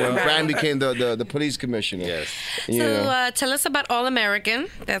change. When Bratton became the police commissioner. Yes. So tell us about All American.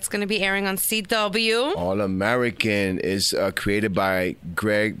 That's going to be airing on CW. All American is created by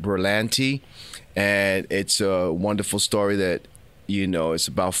Greg Berlanti, and it's a wonderful story that. It's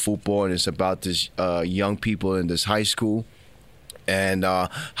about football, and it's about this young people in this high school and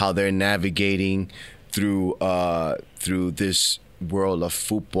how they're navigating through this world of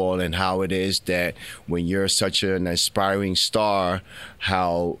football, and how it is that when you're such an aspiring star,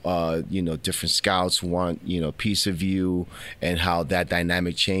 how different scouts want a piece of you, and how that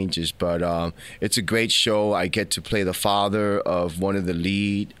dynamic changes. But it's a great show. I get to play the father of one of the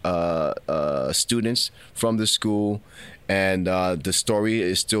lead students from the school. And the story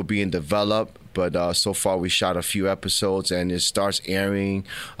is still being developed, but so far we shot a few episodes, and it starts airing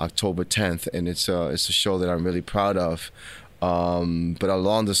October 10th, and it's a show that I'm really proud of. But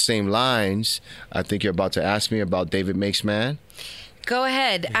along the same lines, I think you're about to ask me about David Makes Man. Go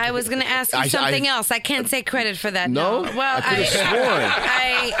ahead. I was going to ask you something else. I can't take credit for that. No? Well, I could have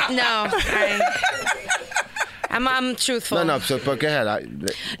sworn. I'm truthful. No, but go ahead.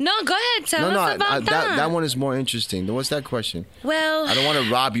 No, go ahead. Tell us about that. That one is more interesting. What's that question? Well, I don't want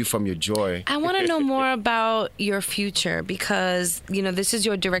to rob you from your joy. I want to know more about your future, because, this is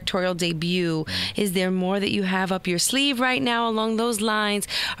your directorial debut. Is there more that you have up your sleeve right now along those lines?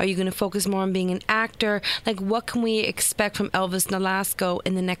 Are you going to focus more on being an actor? Like, what can we expect from Elvis Nolasco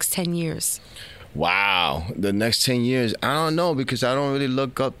in the next 10 years? Wow. The next 10 years, I don't know, because I don't really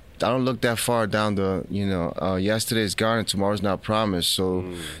look that far down the, yesterday's gone and tomorrow's not promised. So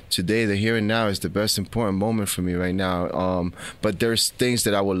today, the here and now is the best important moment for me right now. But there's things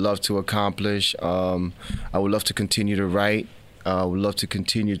that I would love to accomplish. I would love to continue to write. I would love to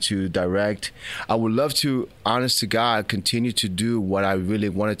continue to direct. I would love to, honest to God, continue to do what I really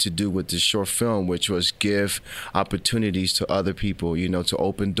wanted to do with this short film, which was give opportunities to other people, to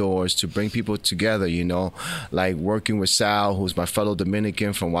open doors, to bring people together, like working with Sal, who's my fellow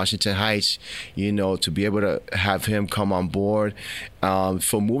Dominican from Washington Heights, to be able to have him come on board.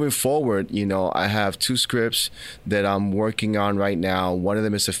 For moving forward, I have 2 scripts that I'm working on right now. One of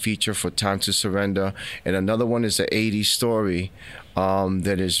them is a feature for Time to Surrender, and another one is an 80s story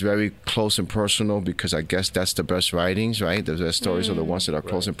that is very close and personal, because I guess that's the best writings, right? The stories are the ones that are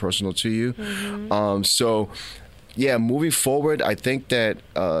close and personal to you. So yeah, moving forward, I think that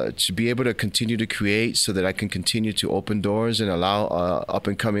to be able to continue to create so that I can continue to open doors and allow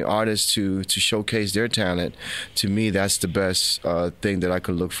up-and-coming artists to showcase their talent, to me, that's the best thing that I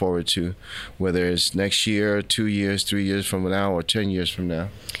could look forward to, whether it's next year, 2 years, 3 years from now, or 10 years from now.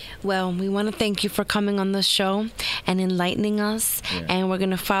 Well, we want to thank you for coming on the show and enlightening us. Yeah. And we're going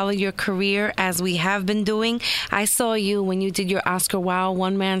to follow your career as we have been doing. I saw you when you did your Oscar Wilde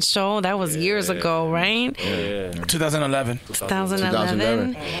one-man show. That was years ago, right? Yeah. 2011. But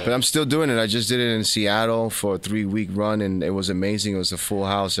I'm still doing it. I just did it in Seattle for a 3-week run, and it was amazing. It was a full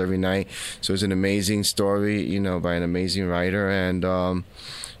house every night. So it's an amazing story, by an amazing writer. And,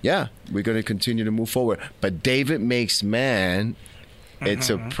 yeah, we're going to continue to move forward. But David Makes Man...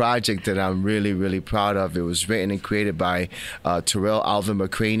 It's a project that I'm really, really proud of. It was written and created by Terrell Alvin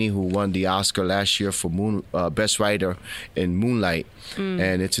McCraney, who won the Oscar last year for Best Writer in Moonlight.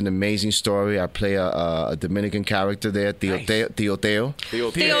 And it's an amazing story. I play a Dominican character there, Teoteo.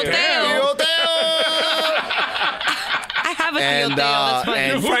 I have a Teoteo. That's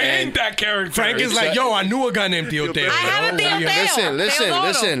funny. Frank ain't that character. Frank is like, I knew a guy named Teoteo. I have a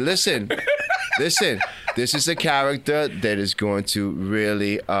Teoteo. Listen. this is a character that is going to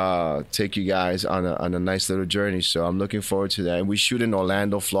really take you guys on a nice little journey. So I'm looking forward to that. And we shoot in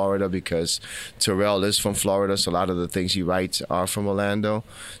Orlando, Florida, because Terrell is from Florida, so a lot of the things he writes are from Orlando.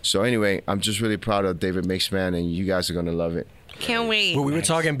 So anyway, I'm just really proud of David Mixman, and you guys are going to love it. Can't wait. Well, we were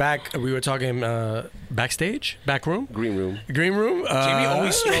talking backstage, back room, Green room. Jamie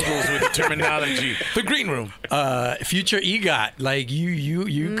always struggles with the terminology. The green room. Future EGOT, like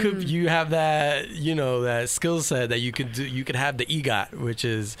you have that, that skill set that you could do. You could have the EGOT, which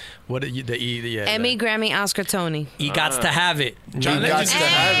is Emmy, Grammy, Oscar, Tony. EGOTs to have it. John Legend to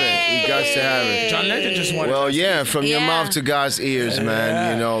have it. He got to have it. John Legend just wanted. Well, yeah, from your mouth to God's ears,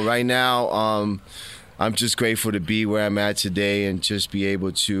 man. Right now, I'm just grateful to be where I'm at today and just be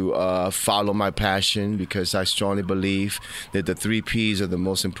able to follow my passion, because I strongly believe that the 3 P's are the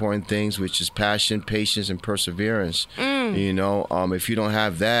most important things, which is passion, patience, and perseverance. If you don't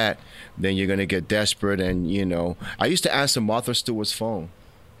have that, then you're going to get desperate. And, I used to answer Martha Stewart's phone.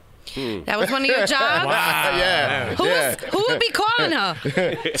 That was one of your jobs? Wow. Yeah. Who would be calling her?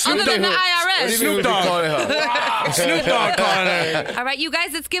 Other than the IRS. Snoop Dogg calling her. Wow. Snoop Dogg calling her. All right, you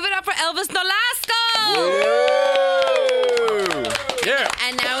guys, let's give it up for Elvis Nolasco. Yeah.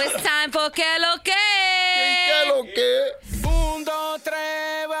 And now it's time for Que Lo Que. Que lo que. 1, 2, 3,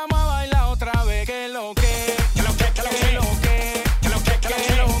 vamos a bailar otra vez. Que lo que. Que lo que. Que lo que. Que lo que. Que lo que.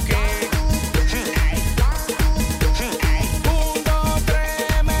 Que lo que. 1, 2,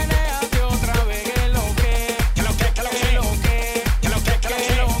 3, menéate otra vez. Que lo que. Que lo que. Que lo que. Que lo que. Que lo que.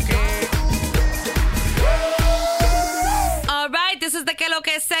 Que lo que. All right, this is the Que Lo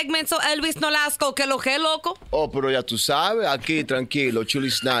Que segment. So Elvis Nolasco, Que Lo Que, loco. Oh, pero ya tú sabes, aquí tranquilo, chili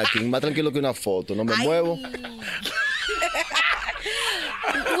snacking, más tranquilo que una foto, no me muevo.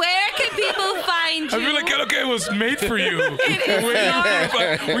 Where can people find you? I feel like Que Lo Que was made for you. We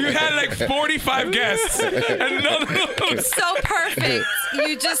had like 45 guests, and none of them. So perfect.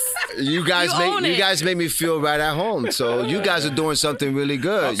 You guys make me feel right at home. So you guys are doing something really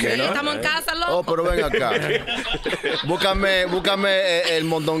good. Okay. Estamos en casa, loco. Oh, pero ven acá. Búscame el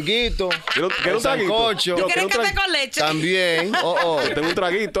mondonguito, el sancocho. ¿Quieres café con leche? También. Tengo un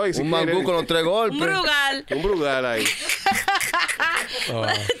traguito ahí. Un mangú con los 3 golpes. Un brugal ahí.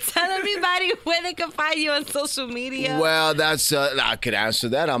 Tell everybody where they can find you on social media. Well, I could answer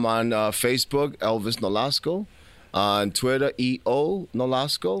that. I'm on Facebook, Elvis Nolasco. On Twitter, EO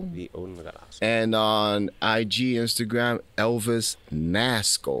Nolasco. And on IG, Instagram, Elvis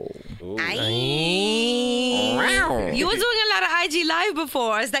Nasco. You were doing a lot of IG Live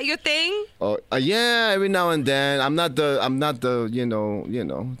before. Is that your thing? Yeah, every now and then. I'm not the,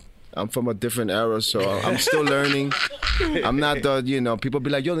 I'm from a different era, so I'm still learning. I'm not the, people be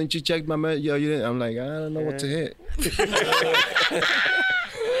like, yo, didn't you check my Yo, you didn't. I'm like, I don't know what to hit.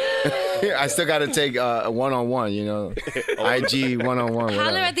 I still got to take a one-on-one, IG one-on-one.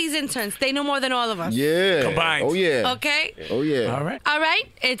 Holler at these interns. They know more than all of us. Yeah. Combined. Oh, yeah. Okay? Oh, yeah. All right.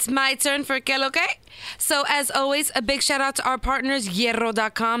 It's my turn for Que Lo Que. So, as always, a big shout out to our partners,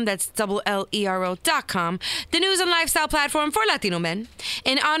 Hierro.com. That's LLERO.com. The news and lifestyle platform for Latino men.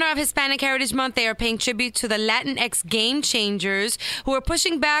 In honor of Hispanic Heritage Month, they are paying tribute to the Latinx game changers who are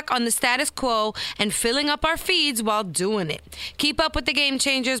pushing back on the status quo and filling up our feeds while doing it. Keep up with the game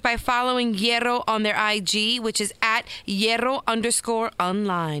changers by following Hierro on their IG, which is at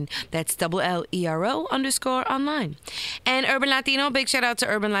Hierro_online. That's LLERO_online. And Urban Latino, big shout out to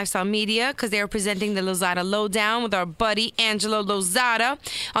Urban Lifestyle Media, because they are presenting the Lozada Lowdown with our buddy Angelo Lozada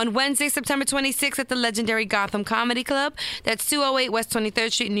on Wednesday, September 26th at the legendary Gotham Comedy Club. That's 208 West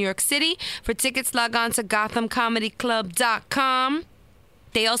 23rd Street, New York City. For tickets, log on to GothamComedyClub.com.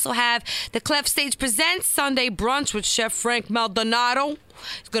 They also have the Clef Stage Presents Sunday Brunch with Chef Frank Maldonado.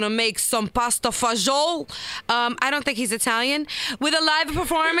 He's going to make some pasta fagioli. I don't think he's Italian. With a live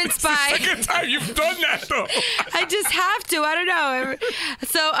performance by... It's the second time you've done that, though. I just have to. I don't know.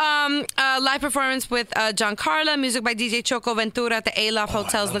 So, live performance with John Carla. Music by DJ Choco Ventura at the Aloft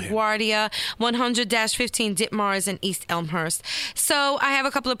Hotels LaGuardia. 100-15 Ditmars in East Elmhurst. So, I have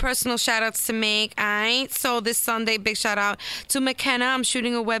a couple of personal shout-outs to make. All right. So, this Sunday, big shout-out to McKenna. I'm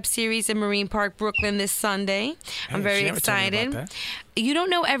shooting a web series in Marine Park, Brooklyn this Sunday. I'm very excited. You don't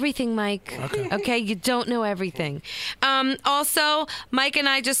know everything, Mike. Okay, you don't know everything. Also, Mike and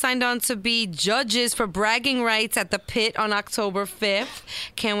I just signed on to be judges for Bragging Rights at the Pit on October 5th.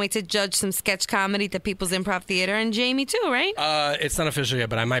 Can't wait to judge some sketch comedy at the People's Improv Theater, and Jamie too, right? It's not official yet,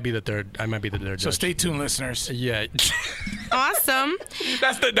 but I might be the third. So stay tuned, listeners. Yeah. Awesome.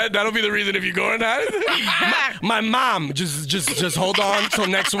 That'll be the reason if you go or not. My mom. Just hold on till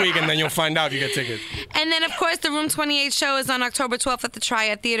next week, and then you'll find out if you get tickets. And then, of course, the Room 28 show is on October 12th at the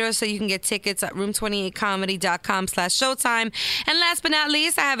Triad Theater, so you can get tickets at room28comedy.com/showtime. And last but not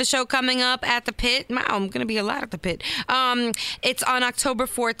least, I have a show coming up at the Pit. Wow, I'm going to be a lot at the Pit. It's on October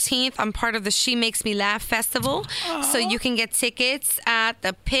 14th. I'm part of the She Makes Me Laugh Festival, so you can get tickets at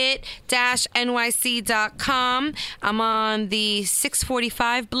the pit-nyc.com. I'm on the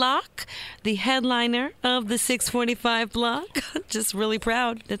 645 block, the headliner of the 645 block. Just really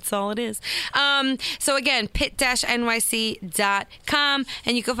proud. That's all it is. So again, pit-nyc.com,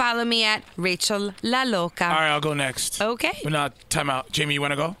 and you can follow me at Rachel La Loca. All right, I'll go next. Okay. But now, time out. Jamie, you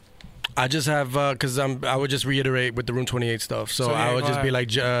want to go? I just have, because I would just reiterate with the Room 28 stuff. So I would just be like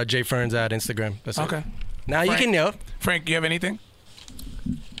Jay Ferns at Instagram. That's it. Okay. Now Frank, you can know. Frank, you have anything?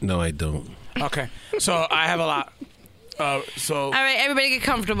 No, I don't. Okay. So I have a lot. All right, everybody get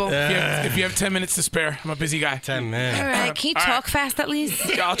comfortable. If you have 10 minutes to spare, I'm a busy guy. 10 minutes. All right, can you talk fast at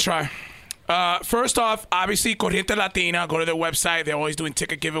least? Yeah, I'll try. First off, obviously, Corriente Latina. Go to their website. They're always doing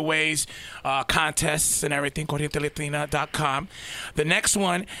ticket giveaways, contests, and everything. CorrienteLatina.com. The next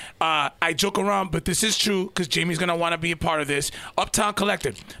one, I joke around, but this is true because Jamie's going to want to be a part of this. Uptown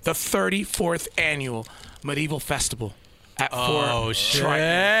Collective, the 34th annual Medieval Festival. At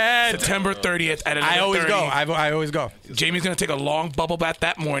September 30th at 11:30. I always go. I always go. Jamie's gonna take a long bubble bath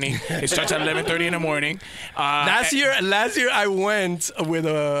that morning. It starts at 11:30 in the morning. Last year I went with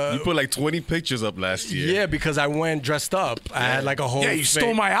a. You put like 20 pictures up last year. Yeah, because I went dressed up. I had like a whole. Yeah, you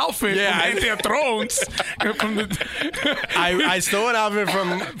stole my outfit. Yeah, from Game of Thrones. I stole an outfit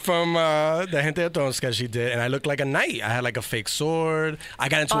from the Gente de Thrones sketch she did, and I looked like a knight. I had like a fake sword. I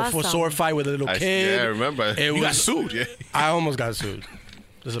got into a full sword fight with a little kid. Yeah, I remember. You got sued. Yeah. I almost got sued.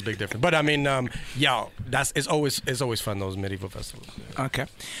 There's a big difference, but I mean, it's always fun, those medieval festivals. Okay,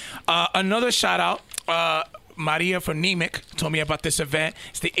 another shout out. Maria from Nemec told me about this event.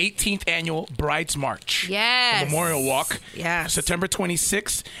 It's the 18th annual Brides March. Yes. Memorial Walk. Yes. September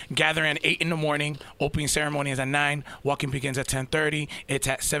 26th. Gathering at 8 in the morning. Opening ceremony is at 9. Walking begins at 10:30. It's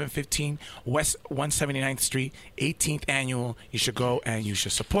at 715 West 179th Street. 18th annual. You should go and you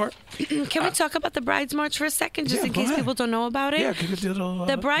should support. Can we talk about the Brides March for a second, just in case people don't know about it? Yeah, give a little,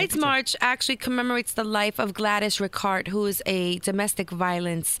 the Brides March actually commemorates the life of Gladys Ricard, who is a domestic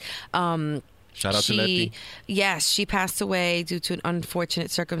violence Shout out to Letty. Yes, she passed away due to an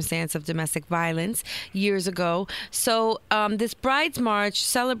unfortunate circumstance of domestic violence years ago. So this Brides March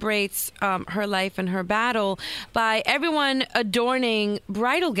celebrates her life and her battle by everyone adorning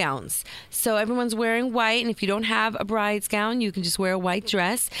bridal gowns. So everyone's wearing white, and if you don't have a bride's gown, you can just wear a white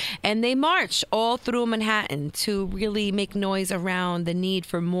dress. And they march all through Manhattan to really make noise around the need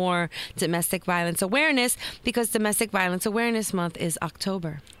for more domestic violence awareness, because Domestic Violence Awareness Month is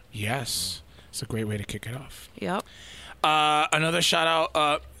October. Yes. It's a great way to kick it off. Yep. Another shout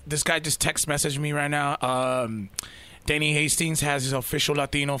out. This guy just text messaged me right now. Danny Hastings has his official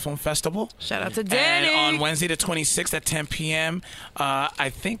Latino Film Festival. Shout out to Danny. And on Wednesday the 26th at 10 p.m.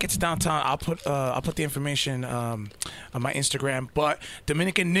 I think it's downtown. I'll put the information on my Instagram. But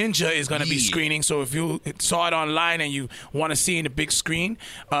Dominican Ninja is going to be screening. So if you saw it online and you want to see it in the big screen,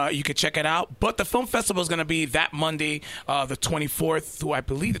 you can check it out. But the film festival is going to be that Monday, the 24th, through I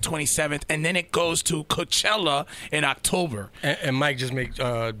believe the 27th, and then it goes to Coachella in October. And Mike, just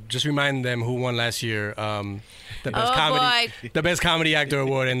remind them who won last year. The best comedy actor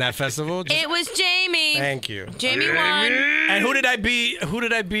award in that festival. It was Jamie. Thank you. Jamie won. And who did I beat? Who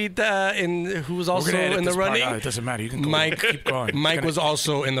was also in the running? It doesn't matter. You can Mike. Keep going. Mike was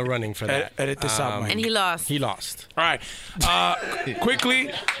also in the running for that. Edit this out, Mike. And he lost. All right.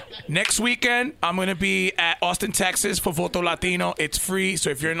 Quickly, next weekend I'm going to be at Austin, Texas for Voto Latino. It's free, so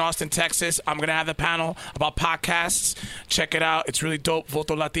if you're in Austin, Texas, I'm going to have the panel about podcasts. Check it out. It's really dope.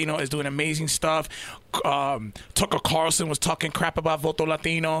 Voto Latino is doing amazing stuff. Tucker Carlson was talking crap about Voto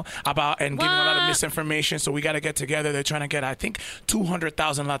Latino and giving a lot of misinformation, so we got to get together. They're trying to get, I think,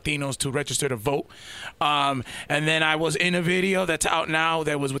 200,000 Latinos to register to vote. And then I was in a video that's out now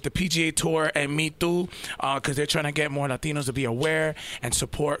that was with the PGA Tour and Me Too, because they're trying to get more Latinos to be aware and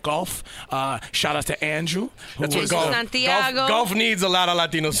support golf. Shout out to Andrew. That's what golf needs, a lot of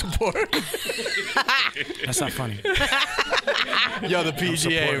Latino support. That's not funny. Yo, the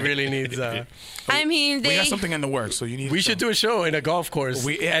PGA really needs. we got something in the works, so you need. We should do a show in a golf course.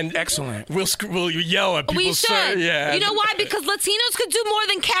 Excellent. We'll yell at people. We should. Yeah. You know why? Because Latinos could do more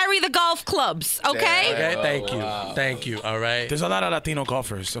than carry the golf clubs. Okay. Okay. Thank you. All right. There's a lot of Latino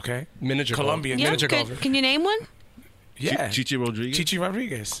golfers. Okay. Miniature Colombian. Yeah, miniature golfer. Can you name one? Yeah. Chichi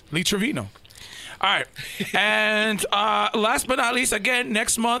Rodriguez. Lee Trevino. All right. And last but not least, again,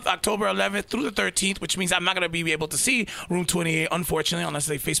 next month, October 11th through the 13th, which means I'm not going to be able to see Room 28, unfortunately, unless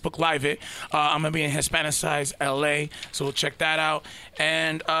they Facebook Live it. I'm going to be in Hispanicized LA, so check that out.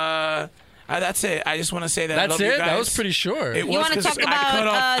 And that's it. I just want to say that I love you guys. That was pretty short. You want to talk about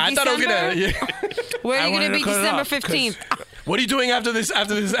I thought I was going to... Where are you going to be December 15th? What are you doing after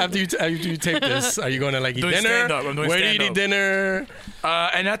you take this? Are you going to like eat dinner? Where do you eat dinner?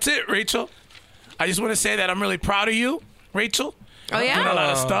 And that's it, Rachel. I just want to say that I'm really proud of you, Rachel. Oh, yeah? Doing a lot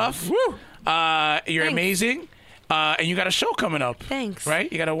of stuff. Woo. You're amazing. And you got a show coming up. Thanks.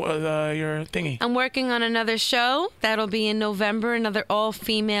 Right? You got your thingy. I'm working on another show. That'll be in November, another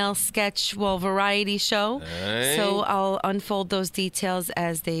all-female variety show. Nice. So I'll unfold those details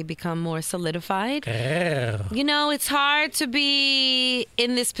as they become more solidified. You know, it's hard to be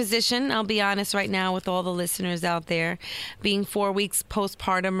in this position. I'll be honest right now with all the listeners out there. Being 4 weeks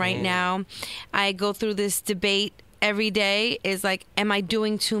postpartum right now, I go through this debate every day. Is like, am I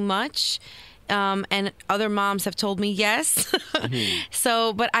doing too much? And other moms have told me yes.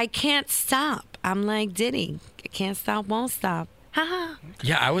 So, but I can't stop. I'm like Diddy. I can't stop, won't stop.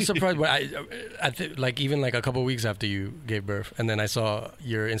 Yeah, I was surprised. Like even like a couple of weeks after you gave birth, and then I saw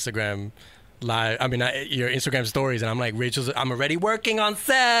your Instagram live. Your Instagram stories, and I'm like, I'm already working on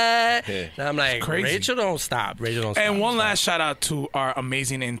set. And I'm like, Rachel, don't stop. And one last shout out to our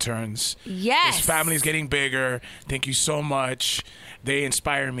amazing interns. Yes. This family's getting bigger. Thank you so much. They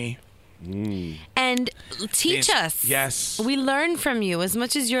inspire me. And teach us. Yes. We learn from you. As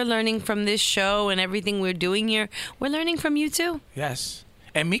much as you're learning from this show and everything we're doing here, we're learning from you too. Yes.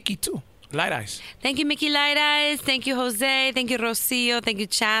 And Mickey too. Light Eyes. Thank you, Mickey Light Eyes. Thank you, Jose. Thank you, Rocio. Thank you,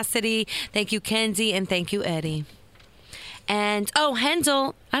 Chastity. Thank you, Kenzie. And thank you, Eddie. And,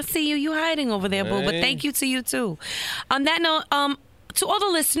 Hendel, I see you. You hiding over there, boo. But thank you to you too. On that note, to all the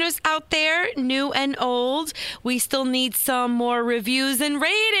listeners out there, new and old, we still need some more reviews and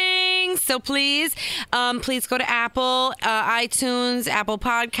ratings. So please go to Apple, iTunes, Apple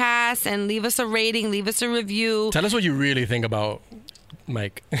Podcasts, and leave us a rating, leave us a review. Tell us what you really think about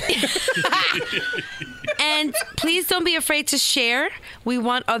Mike. And please don't be afraid to share. We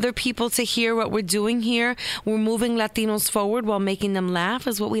want other people to hear what we're doing here. We're moving Latinos forward while making them laugh,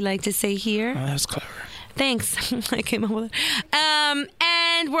 is what we like to say here. Oh, that's clever. Thanks. I came up with it.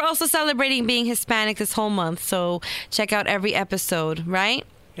 And we're also celebrating being Hispanic this whole month, so check out every episode, right?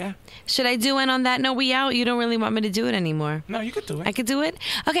 Yeah. Should I do it on that note? We out? You don't really want me to do it anymore. No, you could do it. I could do it?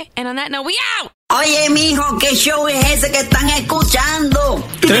 Okay, and on that note, we out! Oye, mijo, ¿qué show es ese que están escuchando?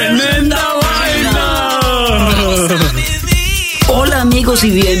 ¡Tremenda Vaina! Hola amigos y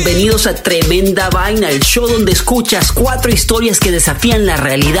bienvenidos a Tremenda Vaina, el show donde escuchas 4 historias que desafían la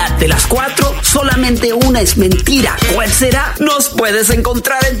realidad. De las 4, solamente una es mentira. ¿Cuál será? Nos puedes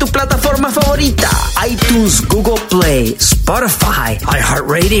encontrar en tu plataforma favorita: iTunes, Google Play, Spotify,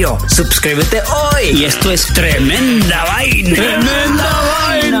 iHeartRadio. Suscríbete hoy. Y esto es Tremenda Vaina. ¡Tremenda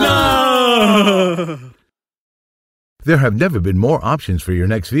Vaina! There have never been more options for your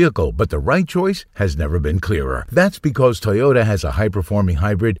next vehicle, but the right choice has never been clearer. That's because Toyota has a high-performing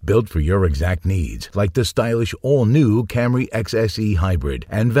hybrid built for your exact needs, like the stylish all-new Camry XSE Hybrid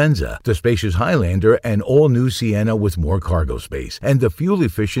and Venza, the spacious Highlander and all-new Sienna with more cargo space, and the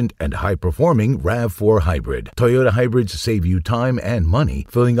fuel-efficient and high-performing RAV4 Hybrid. Toyota hybrids save you time and money,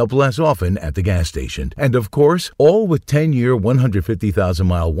 filling up less often at the gas station. And of course, all with 10-year,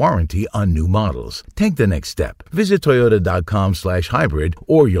 150,000-mile warranty on new models. Take the next step. Visit Toyota.com/hybrid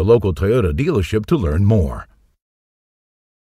or your local Toyota dealership to learn more.